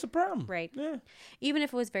 Oh, yeah, it's a problem. Right. Yeah. Even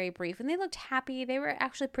if it was very brief. And they looked happy. They were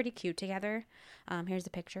actually pretty cute together. Here's the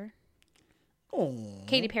picture. Oh.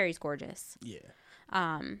 Katy Perry's gorgeous. Yeah.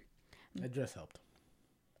 That dress helped.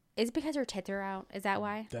 Is it because her tits are out? Is that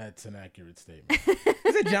why? That's an accurate statement.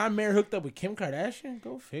 Is it John Mayer hooked up with Kim Kardashian?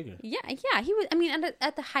 Go figure. Yeah. He was. I mean,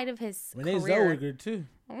 at the height of his Renee career. Zellweger too.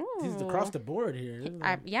 Ooh. He's across the board here.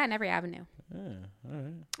 Yeah, in every avenue. Yeah.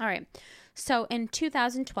 All right. So in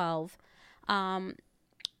 2012,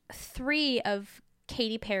 3 of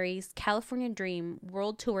Katy Perry's California Dream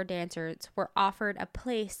World Tour dancers were offered a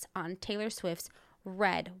place on Taylor Swift's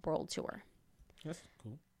Red World Tour. That's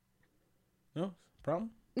cool. No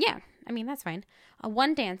problem? Yeah, I mean, that's fine.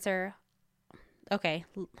 One dancer, okay,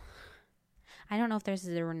 I don't know if there's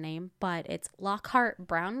a name, but it's Lockhart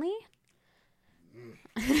Brownlee,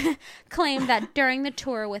 claimed that during the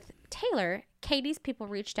tour with Taylor, Katy's people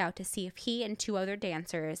reached out to see if he and 2 other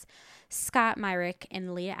dancers, Scott Myrick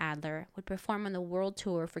and Leah Adler, would perform on the world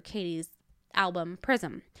tour for Katy's album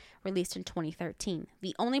Prism, released in 2013.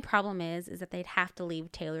 The only problem is that they'd have to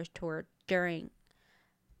leave Taylor's tour in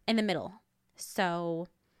the middle. So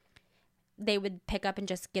they would pick up and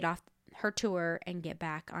just get off her tour and get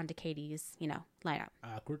back onto Katy's, lineup.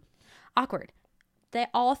 Awkward.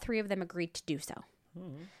 All 3 of them agreed to do so.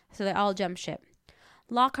 Mm-hmm. So they all jumped ship.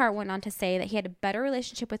 Lockhart went on to say that he had a better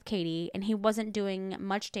relationship with Katy and he wasn't doing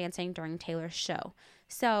much dancing during Taylor's show.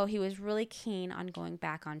 So he was really keen on going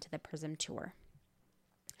back onto the Prism tour.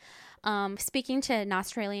 Speaking to an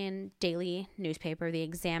Australian daily newspaper, The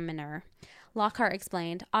Examiner, Lockhart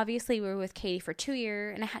explained, obviously we were with Katy for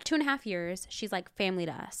 2.5 years. She's like family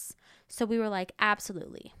to us. So we were like,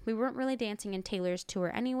 absolutely. We weren't really dancing in Taylor's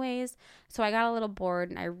tour anyways. So I got a little bored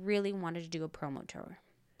and I really wanted to do a promo tour.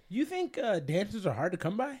 You think dancers are hard to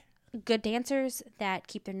come by? Good dancers that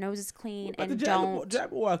keep their noses clean and don't.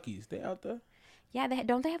 Jabberwockies, they out there. Yeah,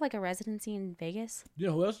 don't they have like a residency in Vegas? You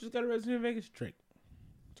know who else just got a residency in Vegas? Drake,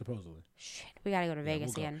 supposedly. Shit, we gotta go to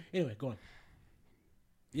Vegas again. Anyway, go on.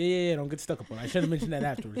 Yeah. Don't get stuck up on it. I should have mentioned that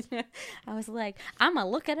afterwards. I was like, I'm gonna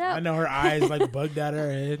look it up. I know her eyes like bugged out of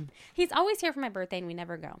her head. He's always here for my birthday and we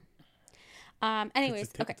never go. Anyways,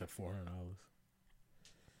 okay. It's $400.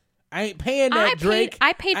 I ain't paying that, Drake.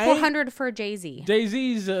 I paid $400 for Jay-Z.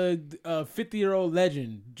 Jay-Z's a 50-year-old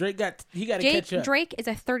legend. He got to catch up. Drake is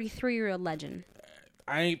a 33-year-old legend.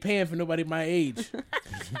 I ain't paying for nobody my age.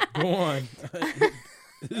 Go on.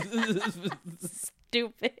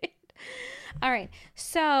 Stupid. All right.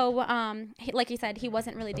 So, like you said, he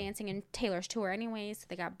wasn't really dancing in Taylor's tour anyways. So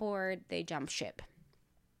they got bored. They jumped ship.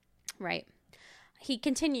 Right. He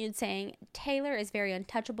continued saying, Taylor is very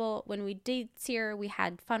untouchable. When we did see her, we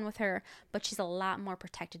had fun with her, but she's a lot more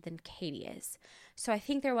protected than Katie is. So I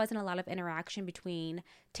think there wasn't a lot of interaction between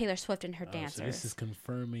Taylor Swift and her dancers. So this is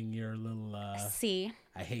confirming your little see,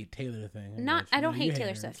 I hate Taylor thing. I don't hate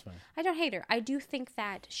Taylor Swift. I don't hate her. I do think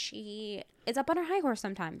that she is up on her high horse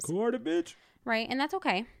sometimes. Cardi, bitch. Right, and that's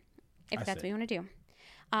okay if that's what you want to do.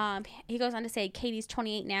 He goes on to say, Katie's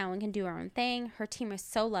 28 now and can do her own thing. Her team is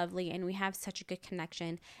so lovely and we have such a good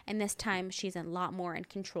connection. And this time she's a lot more in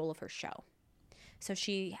control of her show. So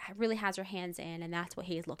she really has her hands in, and that's what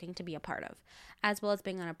he is looking to be a part of. As well as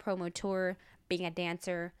being on a promo tour, being a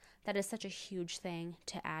dancer. That is such a huge thing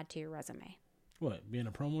to add to your resume. What, being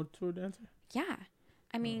a promo tour dancer? Yeah.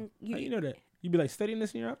 I mean, how you know that? You be like studying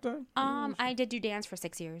this in your off time? I did do dance for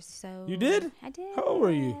 6 years, so. You did? I did. How old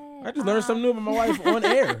were you? I just learned something new about my wife on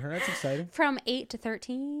air. That's exciting. From 8 to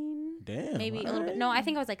 13. Damn. Maybe a little bit. No, I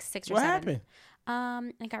think I was like 6 or 7. What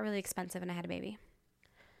happened? It got really expensive and I had a baby.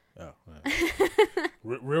 Oh.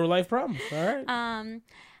 Real life problems. All right.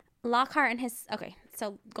 Lockhart and his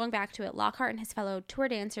going back to it, Lockhart and his fellow tour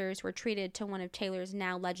dancers were treated to one of Taylor's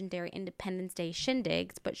now legendary Independence Day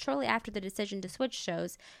shindigs, but shortly after the decision to switch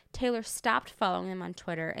shows, Taylor stopped following them on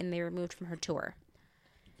Twitter and they removed from her tour.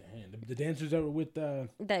 Damn, the dancers that were with the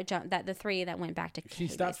three that went back to she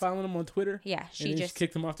stopped following them on Twitter? Yeah, she just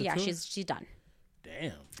kicked them off the tour? Yeah, she's done.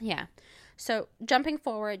 Damn. Yeah. So jumping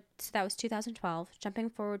forward, so that was 2012. Jumping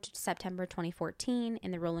forward to September 2014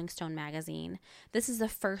 in the Rolling Stone magazine. This is the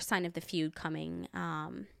first sign of the feud coming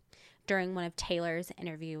during one of Taylor's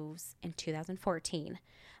interviews in 2014.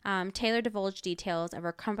 Taylor divulged details of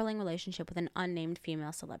her crumbling relationship with an unnamed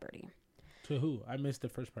female celebrity. To who? I missed the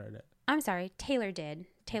first part of that. I'm sorry. Taylor did.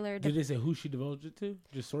 Did they say who she divulged it to?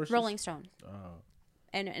 Just sources? Rolling Stone. Oh.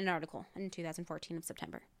 An article in 2014 of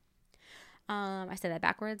September. I said that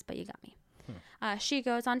backwards, but you got me. She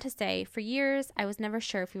goes on to say, for years, I was never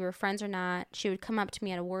sure if we were friends or not. She would come up to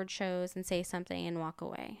me at award shows and say something and walk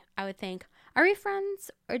away. I would think, are we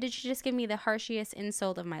friends? Or did she just give me the harshest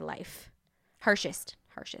insult of my life? Harshest.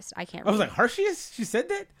 I can't read. I was like, harshest? She said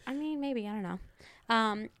that? I mean, maybe. I don't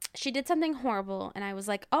know. She did something horrible, and I was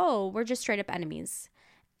like, oh, we're just straight up enemies.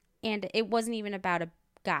 And it wasn't even about a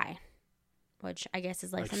guy. Which I guess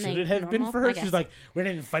is like something should it have normal, been for her? She's like, we're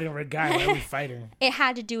not even fighting over a guy. Why are we fighting? It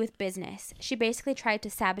had to do with business. She basically tried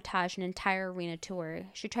to sabotage an entire arena tour.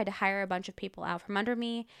 She tried to hire a bunch of people out from under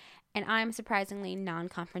me, and I'm surprisingly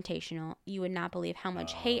non-confrontational. You would not believe how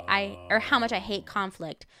much how much I hate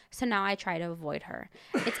conflict. So now I try to avoid her.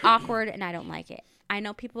 It's awkward, and I don't like it. I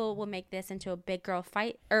know people will make this into a big girl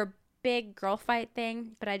fight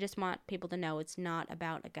thing, but I just want people to know it's not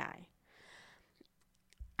about a guy.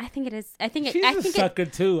 I think it is. She's a sucker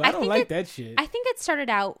too. I don't like that shit. I think it started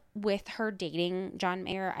out with her dating John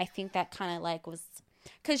Mayer. I think that kind of like was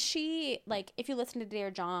because she like if you listen to Dear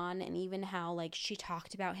John and even how like she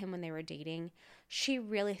talked about him when they were dating, she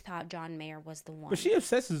really thought John Mayer was the one. But she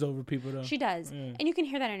obsesses over people though. She does, and you can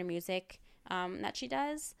hear that in her music that she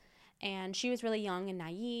does. And she was really young and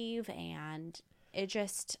naive, and it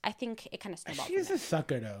just, I think it kind of snowballed. She's a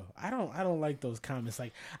sucker though. I don't like those comments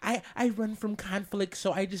like I run from conflict,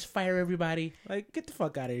 so I just fire everybody. Like, get the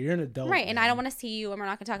fuck out of here. You're an adult. Right, man. and I don't want to see you, and we're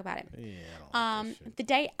not going to talk about it. Yeah, I don't like that shit. The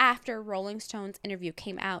day after Rolling Stone's interview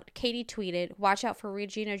came out, Katie tweeted, "Watch out for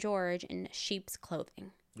Regina George in sheep's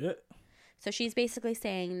clothing." Yeah. So she's basically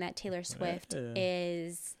saying that Taylor Swift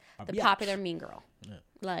is the biatch. popular mean girl. Yeah.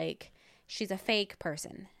 Like, she's a fake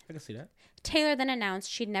person. I can see that. Taylor then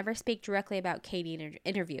announced she'd never speak directly about Katie in her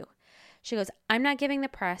interview. She goes, "I'm not giving the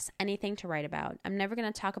press anything to write about. I'm never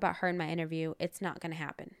going to talk about her in my interview. It's not going to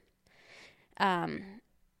happen.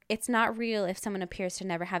 It's not real if someone appears to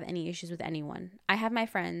never have any issues with anyone. I have my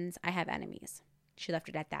friends. I have enemies." She left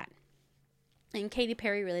it at that. And Katy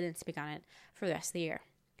Perry really didn't speak on it for the rest of the year.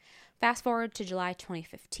 Fast forward to July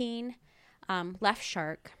 2015. Left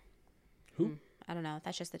Shark. Who? I don't know.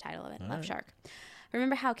 That's just the title of it. All Left right. Shark.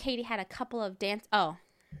 Remember how Katie had a couple of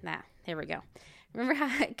here we go. Remember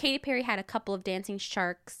how Katy Perry had a couple of dancing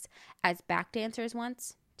sharks as back dancers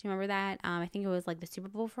once? Do you remember that? I think it was like the Super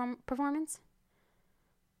Bowl performance.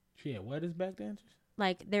 She had what as back dancers?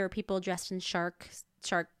 Like there were people dressed in shark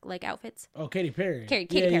like outfits. Oh, Katy Perry. Katy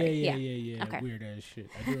Perry. Yeah. Okay. Weird ass shit.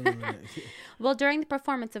 I do remember that. Well, during the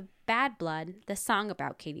performance of Bad Blood, the song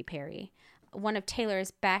about Katy Perry, one of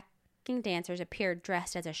Taylor's backing dancers appeared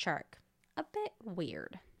dressed as a shark. A bit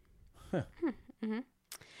weird. Huh. Mm-hmm.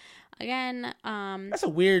 again, That's a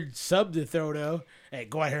weird sub to throw though. Hey,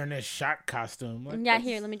 go out here in this shark costume. Like, yeah,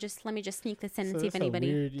 here, let me just sneak this in and see if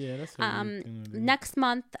anybody. That's a weird thing to do. Next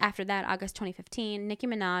month after that, August 2015, Nicki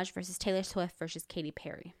Minaj versus Taylor Swift versus Katy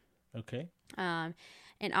Perry. Okay.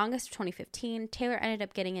 In August of 2015, Taylor ended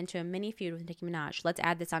up getting into a mini feud with Nicki Minaj. Let's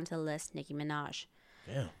add this onto the list, Nicki Minaj.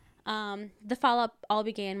 Damn. The follow-up all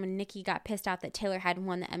began when Nicki got pissed off that Taylor had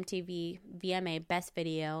won the MTV VMA Best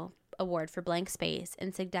Video Award for Blank Space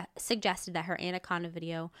and suggested that her Anaconda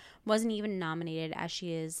video wasn't even nominated as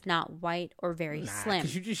she is not white or very slim.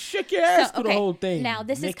 Because you just shook your ass through the whole thing. Now,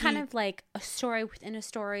 this is Nicki. kind of like a story within a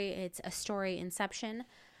story. It's a story inception.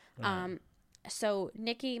 So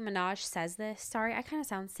Nicki Minaj says this. Sorry, I kind of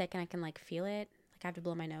sound sick and I can like feel it. Like I have to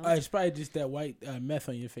blow my nose. It's probably just that white meth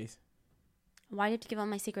on your face. Why did you give all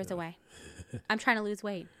my secrets away? I'm trying to lose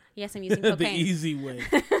weight. Yes, I'm using The cocaine. easy way.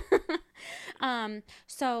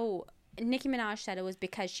 So Nicki Minaj said it was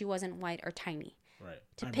because she wasn't white or tiny. Right.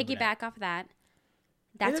 To piggyback off that,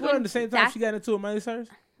 That's that's when when the same time she got into it, Miley Cyrus.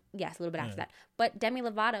 yes, a little bit after that. But Demi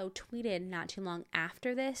Lovato tweeted not too long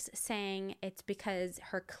after this saying it's because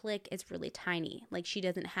her clique is really tiny. Like she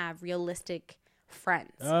doesn't have realistic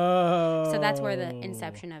friends. Oh. So that's where the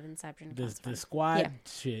Inception comes from. The squad Yeah.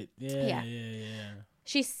 shit. Yeah.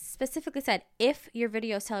 She specifically said, if your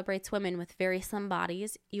video celebrates women with very slim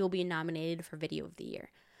bodies, you'll be nominated for Video of the Year.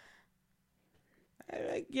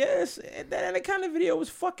 I guess that Anaconda video was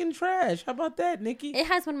fucking trash. How about that, Nicki? It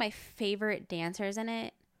has one of my favorite dancers in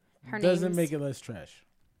it. Her Doesn't name's- make it less trash.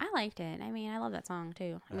 I liked it. I mean, I love that song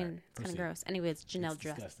too. I mean, it's kind of gross. Anyways, Janelle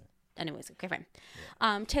Dress. Disgusting. Anyways, okay,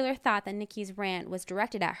 fine. Taylor thought that Nicki's rant was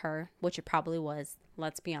directed at her, which it probably was,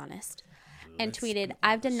 let's be honest, and tweeted,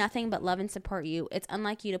 I've done nothing but love and support you. It's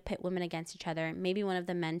unlike you to pit women against each other. Maybe one of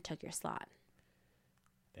the men took your slot.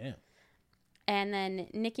 Damn. And then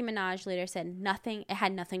Nicki Minaj later said it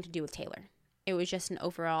had nothing to do with Taylor. It was just an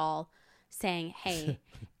overall saying, hey,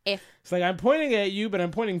 if... It's like I'm pointing at you, but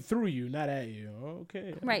I'm pointing through you, not at you.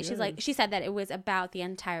 Okay. Right, she said that it was about the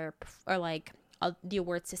entire, or like, the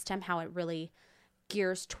award system, how it really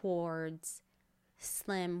gears towards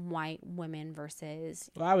slim white women versus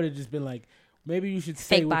Well, I would have just been like, maybe you should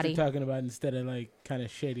say fake what body. you're talking about instead of like kind of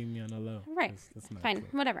shading me on the low. right. That's not Fine,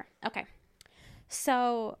 cool. whatever. Okay.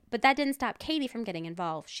 So, but that didn't stop Katy from getting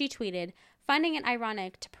involved. She tweeted, finding it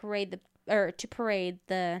ironic to parade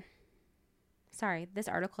the. Sorry, this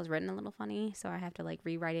article is written a little funny, so I have to like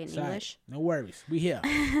rewrite it in Sorry. English. No worries. We here.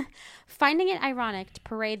 Finding it ironic to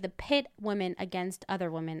parade the pit women against other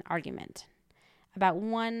women argument about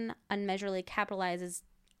one unmeasurably capitalizes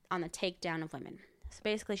on the takedown of women. So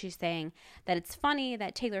basically she's saying that it's funny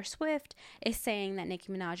that Taylor Swift is saying that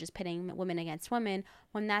Nicki Minaj is pitting women against women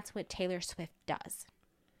when that's what Taylor Swift does.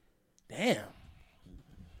 Damn.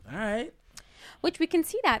 All right. Which we can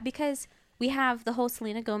see that because we have the whole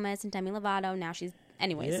Selena Gomez and Demi Lovato. Now she's...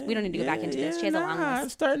 Anyways, we don't need to go back into this. She has a long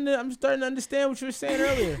list. I'm starting to understand what you were saying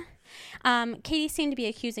earlier. Katy seemed to be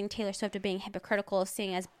accusing Taylor Swift of being hypocritical,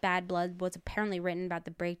 seeing as Bad Blood was apparently written about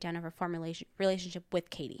the breakdown of her former relationship with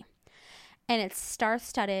Katy. And its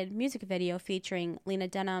star-studded music video featuring Lena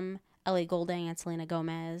Dunham, Ellie Goulding, and Selena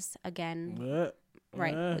Gomez, again,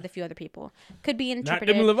 with a few other people, could be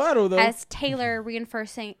interpreted Not Demi Lovato, though. as Taylor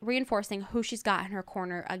reinforcing who she's got in her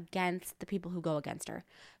corner against the people who go against her.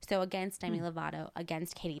 So against Demi Lovato,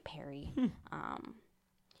 against Katy Perry.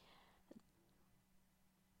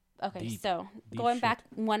 Okay, Deep. So going back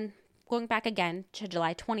again to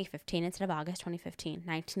July 2015 instead of August 2015,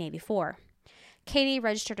 1984. Katy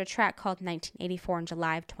registered a track called 1984 in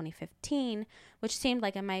July of 2015, which seemed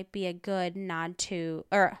like it might be a good nod to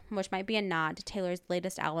Taylor's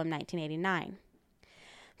latest album, 1989.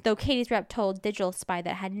 Though Katy's rep told Digital Spy that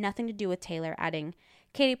it had nothing to do with Taylor, adding,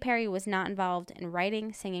 Katy Perry was not involved in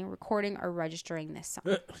writing, singing, recording, or registering this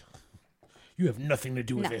song. You have nothing to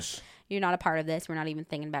do with this. You're not a part of this. We're not even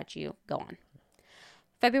thinking about you. Go on.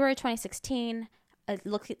 February 2016,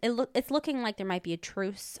 it's looking like there might be a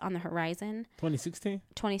truce on the horizon. 2016?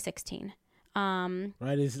 2016. Right,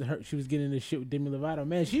 she was getting this shit with Demi Lovato.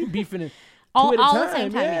 Man, she beefing it all two at a at time. the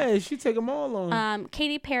same time. Yeah, she take them all on.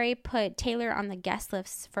 Katy Perry put Taylor on the guest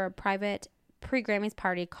list for a private pre-Grammys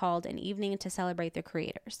party called An Evening to Celebrate the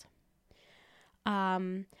Creators.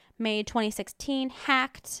 May 2016,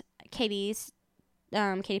 hacked. Katy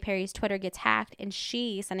Perry's Twitter gets hacked, and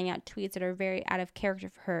she's sending out tweets that are very out of character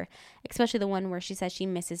for her, especially the one where she says she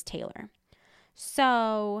misses Taylor.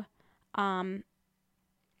 So, it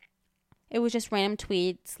was just random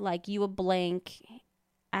tweets like "you a blank"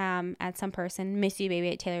 at some person, "miss you baby"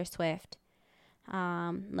 at Taylor Swift,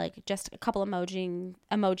 like just a couple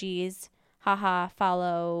emojis, haha,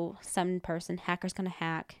 follow some person, hacker's gonna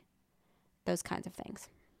hack, those kinds of things.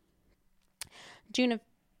 June of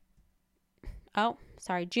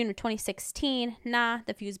 2016.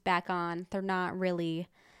 The feud's back on. They're not going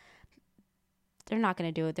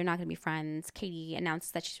to do it. They're not going to be friends. Katy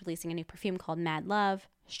announced that she's releasing a new perfume called Mad Love.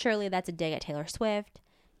 Surely that's a dig at Taylor Swift.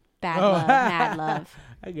 Love, Mad Love.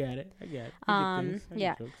 I got it.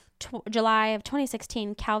 Yeah. July of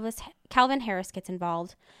 2016, Calvin Harris gets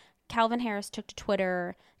involved. Calvin Harris took to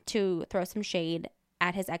Twitter to throw some shade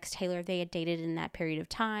at his ex Taylor. They had dated in that period of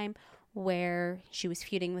time where she was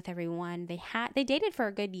feuding with everyone. They dated for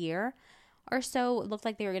a good year or so. It looked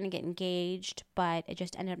like they were going to get engaged, but it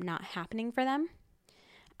just ended up not happening for them.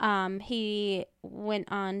 He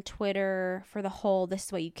went on Twitter for the whole "this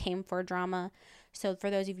is what you came for" drama. So for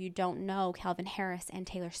those of you who don't know, Calvin Harris and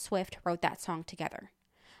Taylor Swift wrote that song together.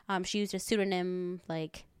 She used a pseudonym,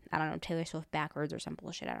 like, I don't know, Taylor Swift backwards or some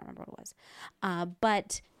bullshit. I don't remember what it was.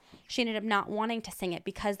 But she ended up not wanting to sing it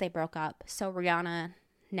because they broke up. So Rihanna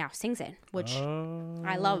now sings it, which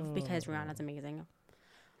I love because Rihanna's amazing.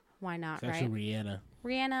 Why not, it's right? actually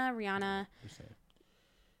Rihanna.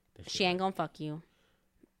 She ain't gonna fuck you.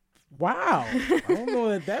 Wow. I don't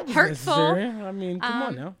know that was hurtful. Necessary. I mean, come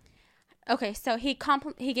on now. Okay, so he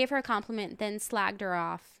gave her a compliment, then slagged her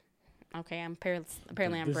off. Okay,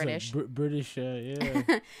 apparently I'm British. British,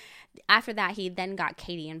 yeah. After that, he then got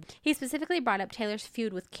Katy, and he specifically brought up Taylor's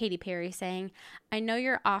feud with Katy Perry, saying, "I know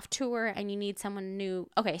you're off tour and you need someone new."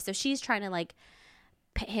 Okay, so she's trying to like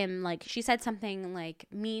pit him, like she said something like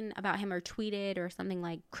mean about him or tweeted or something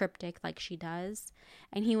like cryptic, like she does,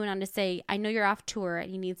 and he went on to say, "I know you're off tour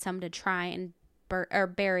and you need someone to try and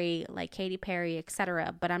bury like Katy Perry,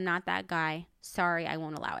 etc. But I'm not that guy. Sorry, I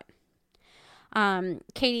won't allow it."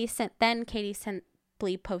 Katy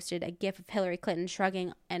simply posted a gif of Hillary Clinton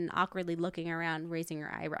shrugging and awkwardly looking around, raising her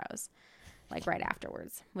eyebrows, like right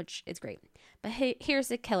afterwards, which is great. But here's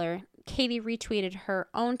the killer. Katy retweeted her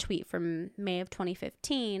own tweet from May of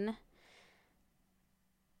 2015,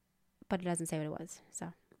 but it doesn't say what it was,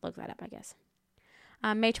 so look that up, I guess.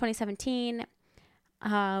 May 2017,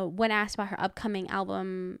 when asked about her upcoming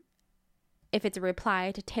album, if it's a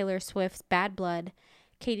reply to Taylor Swift's Bad Blood,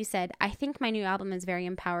 Katy said, "I think my new album is a very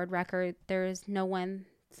empowered record. There is no one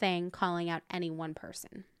thing calling out any one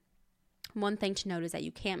person. One thing to note is that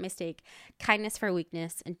you can't mistake kindness for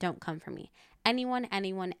weakness, and don't come for me. Anyone.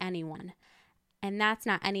 And that's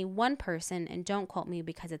not any one person, and don't quote me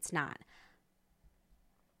because it's not."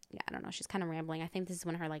 Yeah, I don't know. She's kind of rambling. I think this is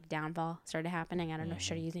when her like downfall started happening. I don't know if she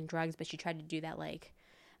started using drugs, but she tried to do that like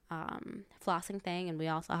flossing thing, and we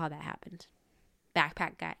all saw how that happened.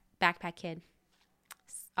 Backpack kid.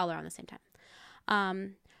 All around the same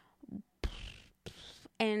time.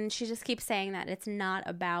 And she just keeps saying that it's not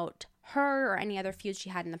about her or any other feuds she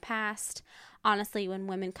had in the past. Honestly, when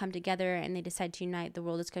women come together and they decide to unite, the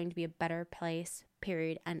world is going to be a better place,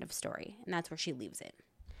 period, end of story. And that's where she leaves it.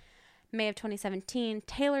 May of 2017,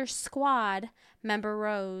 Taylor's squad member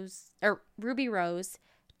Ruby Rose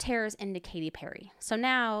tears into Katy Perry. So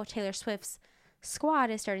now Taylor Swift's squad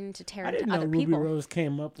is starting to tear into other people. Ruby Rose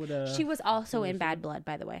came up with a... She was also in Bad Blood,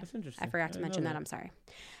 by the way. That's interesting. I forgot to mention that. I'm sorry.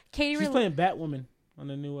 She's playing Batwoman on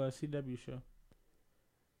the new CW show.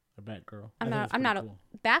 Or Batgirl. I'm not cool.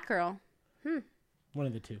 A Batgirl. One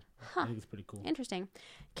of the two. I think it's pretty cool. Interesting.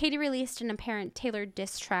 Katy released an apparent Taylor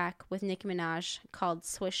diss track with Nicki Minaj called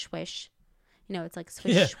Swish Swish. You know, it's like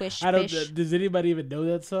swish swish fish. Does anybody even know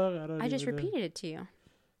that song? I just repeated it to you.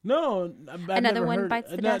 No, Another one bites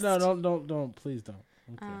the dust. No, don't, please don't.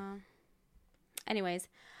 Okay. Anyways,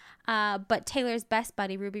 but Taylor's best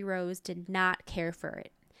buddy Ruby Rose did not care for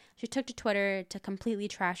it. She took to Twitter to completely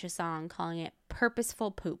trash a song, calling it "purposeful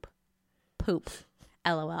poop."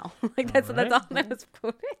 LOL. Like that's all that was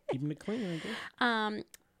quoted. Keeping it clean, I guess.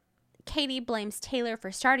 Katy blames Taylor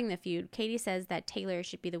for starting the feud. Katy says that Taylor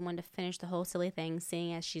should be the one to finish the whole silly thing,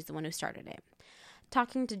 seeing as she's the one who started it.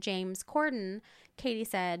 Talking to James Corden, Katy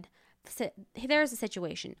said, "There's a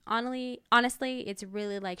situation. Honestly, it's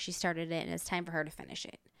really like she started it and it's time for her to finish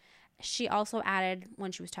it." She also added,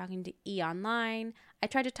 when she was talking to E! Online, "I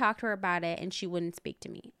tried to talk to her about it and she wouldn't speak to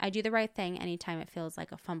me. I do the right thing anytime it feels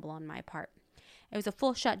like a fumble on my part. It was a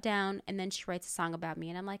full shutdown, and then she writes a song about me."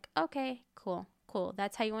 And I'm like, okay, cool.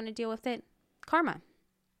 That's how you want to deal with it? Karma.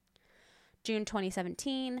 June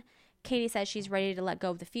 2017, Katy says she's ready to let go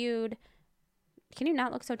of the feud. Can you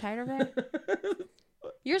not look so tired of it?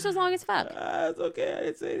 Yours was long as fuck. It's okay. I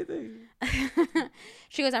didn't say anything.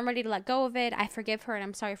 She goes, "I'm ready to let go of it. I forgive her, and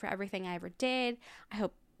I'm sorry for everything I ever did.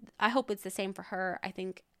 I hope it's the same for her. I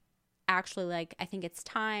think it's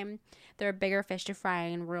time. There are bigger fish to fry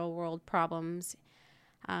in real world problems."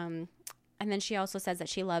 And then she also says that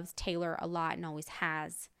she loves Taylor a lot and always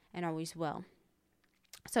has. and always will.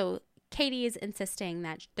 So Katie is insisting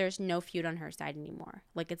that there's no feud on her side anymore.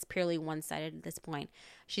 Like, it's purely one-sided at this point.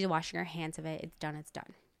 She's washing her hands of it. It's done. It's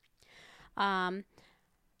done.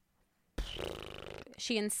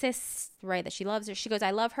 She insists, right, that she loves her. She goes,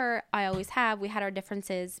 I love her. I always have. We had our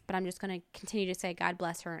differences, but I'm just going to continue to say God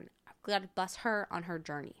bless her, and God bless her on her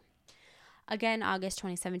journey. Again, August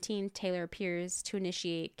 2017, Taylor appears to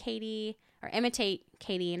imitate Katie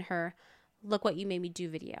in her Look What You Made Me Do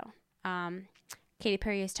video. Katy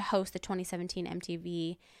Perry is to host the 2017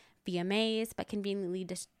 MTV VMAs, but conveniently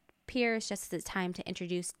disappears just as it's time to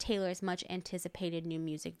introduce Taylor's much anticipated new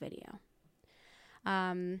music video.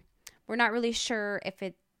 We're not really sure if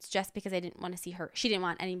it's just because she didn't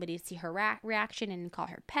want anybody to see her reaction and call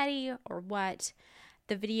her petty, or what.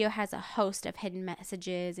 The video has a host of hidden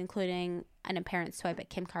messages, including an apparent swipe at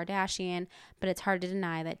Kim Kardashian, but it's hard to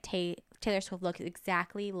deny that Taylor Swift looks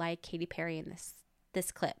exactly like Katy Perry in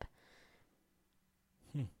this clip.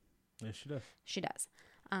 Yes, she does. She does.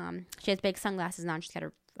 She has big sunglasses on. She's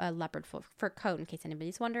got a leopard fur coat, in case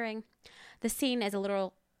anybody's wondering. The scene is a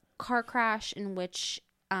literal car crash in which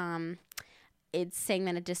it's saying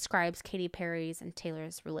that it describes Katy Perry's and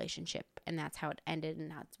Taylor's relationship, and that's how it ended,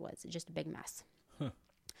 and how it was just a big mess.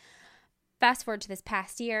 Fast forward to this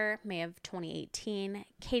past year, May of 2018,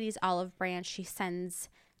 Katie's olive branch, she sends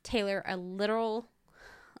Taylor a literal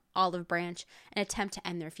olive branch in an attempt to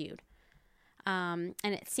end their feud. And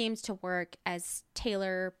it seems to work, as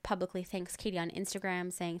Taylor publicly thanks Katie on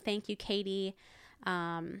Instagram, saying, "Thank you, Katie."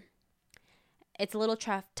 It's a little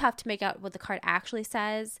tough to make out what the card actually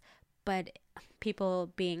says, but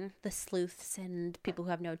people being the sleuths and people who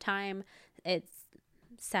have no time, it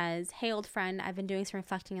says, "Hey, old friend, I've been doing some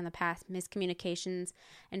reflecting on the past miscommunications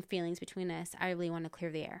and feelings between us. I really want to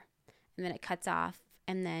clear the air." And then it cuts off,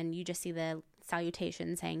 and then you just see the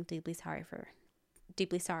salutation saying, deeply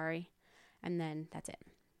sorry. And then that's it.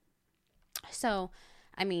 So,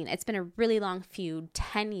 I mean, it's been a really long feud,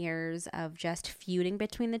 10 years of just feuding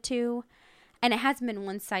between the two. And it hasn't been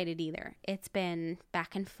one-sided either. It's been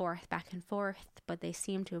back and forth, but they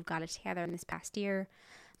seem to have got it together in this past year.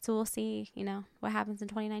 So we'll see, what happens in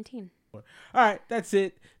 2019. All right, that's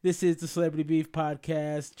it. This is the Celebrity Beef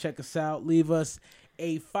Podcast. Check us out. Leave us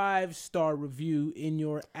a 5-star review in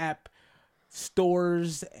your app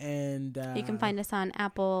stores, and you can find us on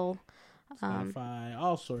Apple, Spotify,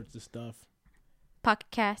 all sorts of stuff. Pocket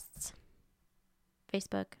Casts,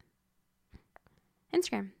 Facebook,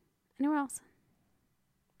 Instagram, anywhere else.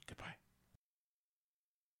 Goodbye.